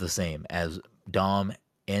kept the same as Dom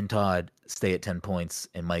and Todd stay at 10 points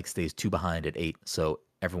and Mike stays 2 behind at 8. So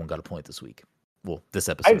everyone got a point this week. Well, this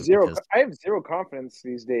episode. I have because- zero confidence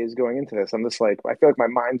these days going into this. I'm just like I feel like my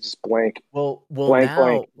mind's just blank. Well, Blank,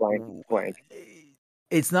 now, blank.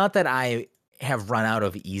 It's not that I have run out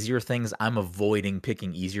of easier things. I'm avoiding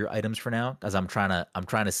picking easier items for now because I'm trying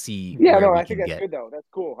to see. Yeah, where no, we I think can that's get. good though. That's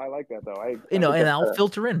cool. I like that though. I And think that's I'll better.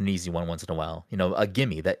 filter in an easy one once in a while. A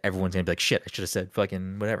gimme that everyone's gonna be like, shit, I should have said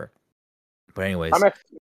fucking whatever. But anyways, I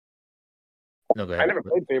go ahead. never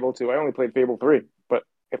played Fable 2. I only played Fable 3. But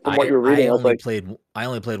from what you were reading, I was I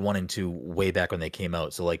only played 1 and 2 way back when they came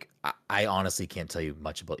out. So like, I honestly can't tell you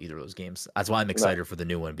much about either of those games. That's why I'm excited for the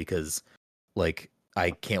new one because, like,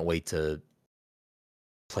 I can't wait to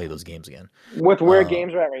play those games again. with where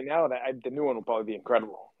games are at right now, the new one will probably be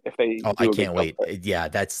incredible if they. Oh, do I a good can't job wait. with it. Yeah,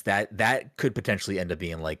 that could potentially end up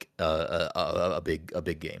being like a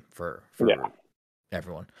big game for Yeah.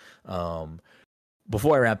 everyone.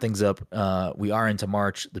 Before I wrap things up, we are into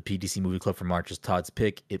March. The PDC Movie Club for March is Todd's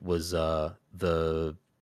pick. It was the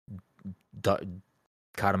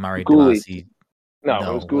Katamari Ghoulies. Damacy.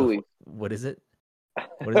 No, it was Ghoulies. What is it?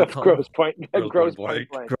 What is it called? Gross Point Gross Point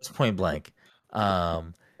Blank. Gross Point Blank.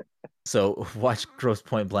 So watch Gross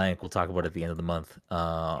Point Blank. We'll talk about it at the end of the month.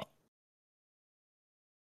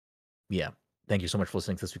 Yeah. Thank you so much for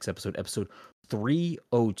listening to this week's episode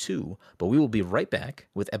 302. But we will be right back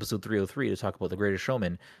with episode 303 to talk about The Greatest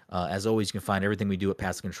Showman. As always, you can find everything we do at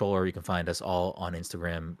Pass the Controller. You can find us all on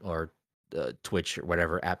Instagram or Twitch or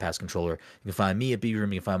whatever at Pass Controller. You can find me at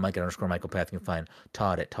BRoom. You can find Mike at _MichaelPath. You can find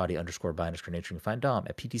Todd at Toddy_by_nature. You can find Dom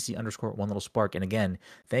at PTC_OneLittleSpark. And again,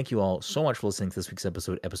 thank you all so much for listening to this week's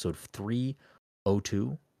episode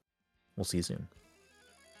 302. We'll see you soon.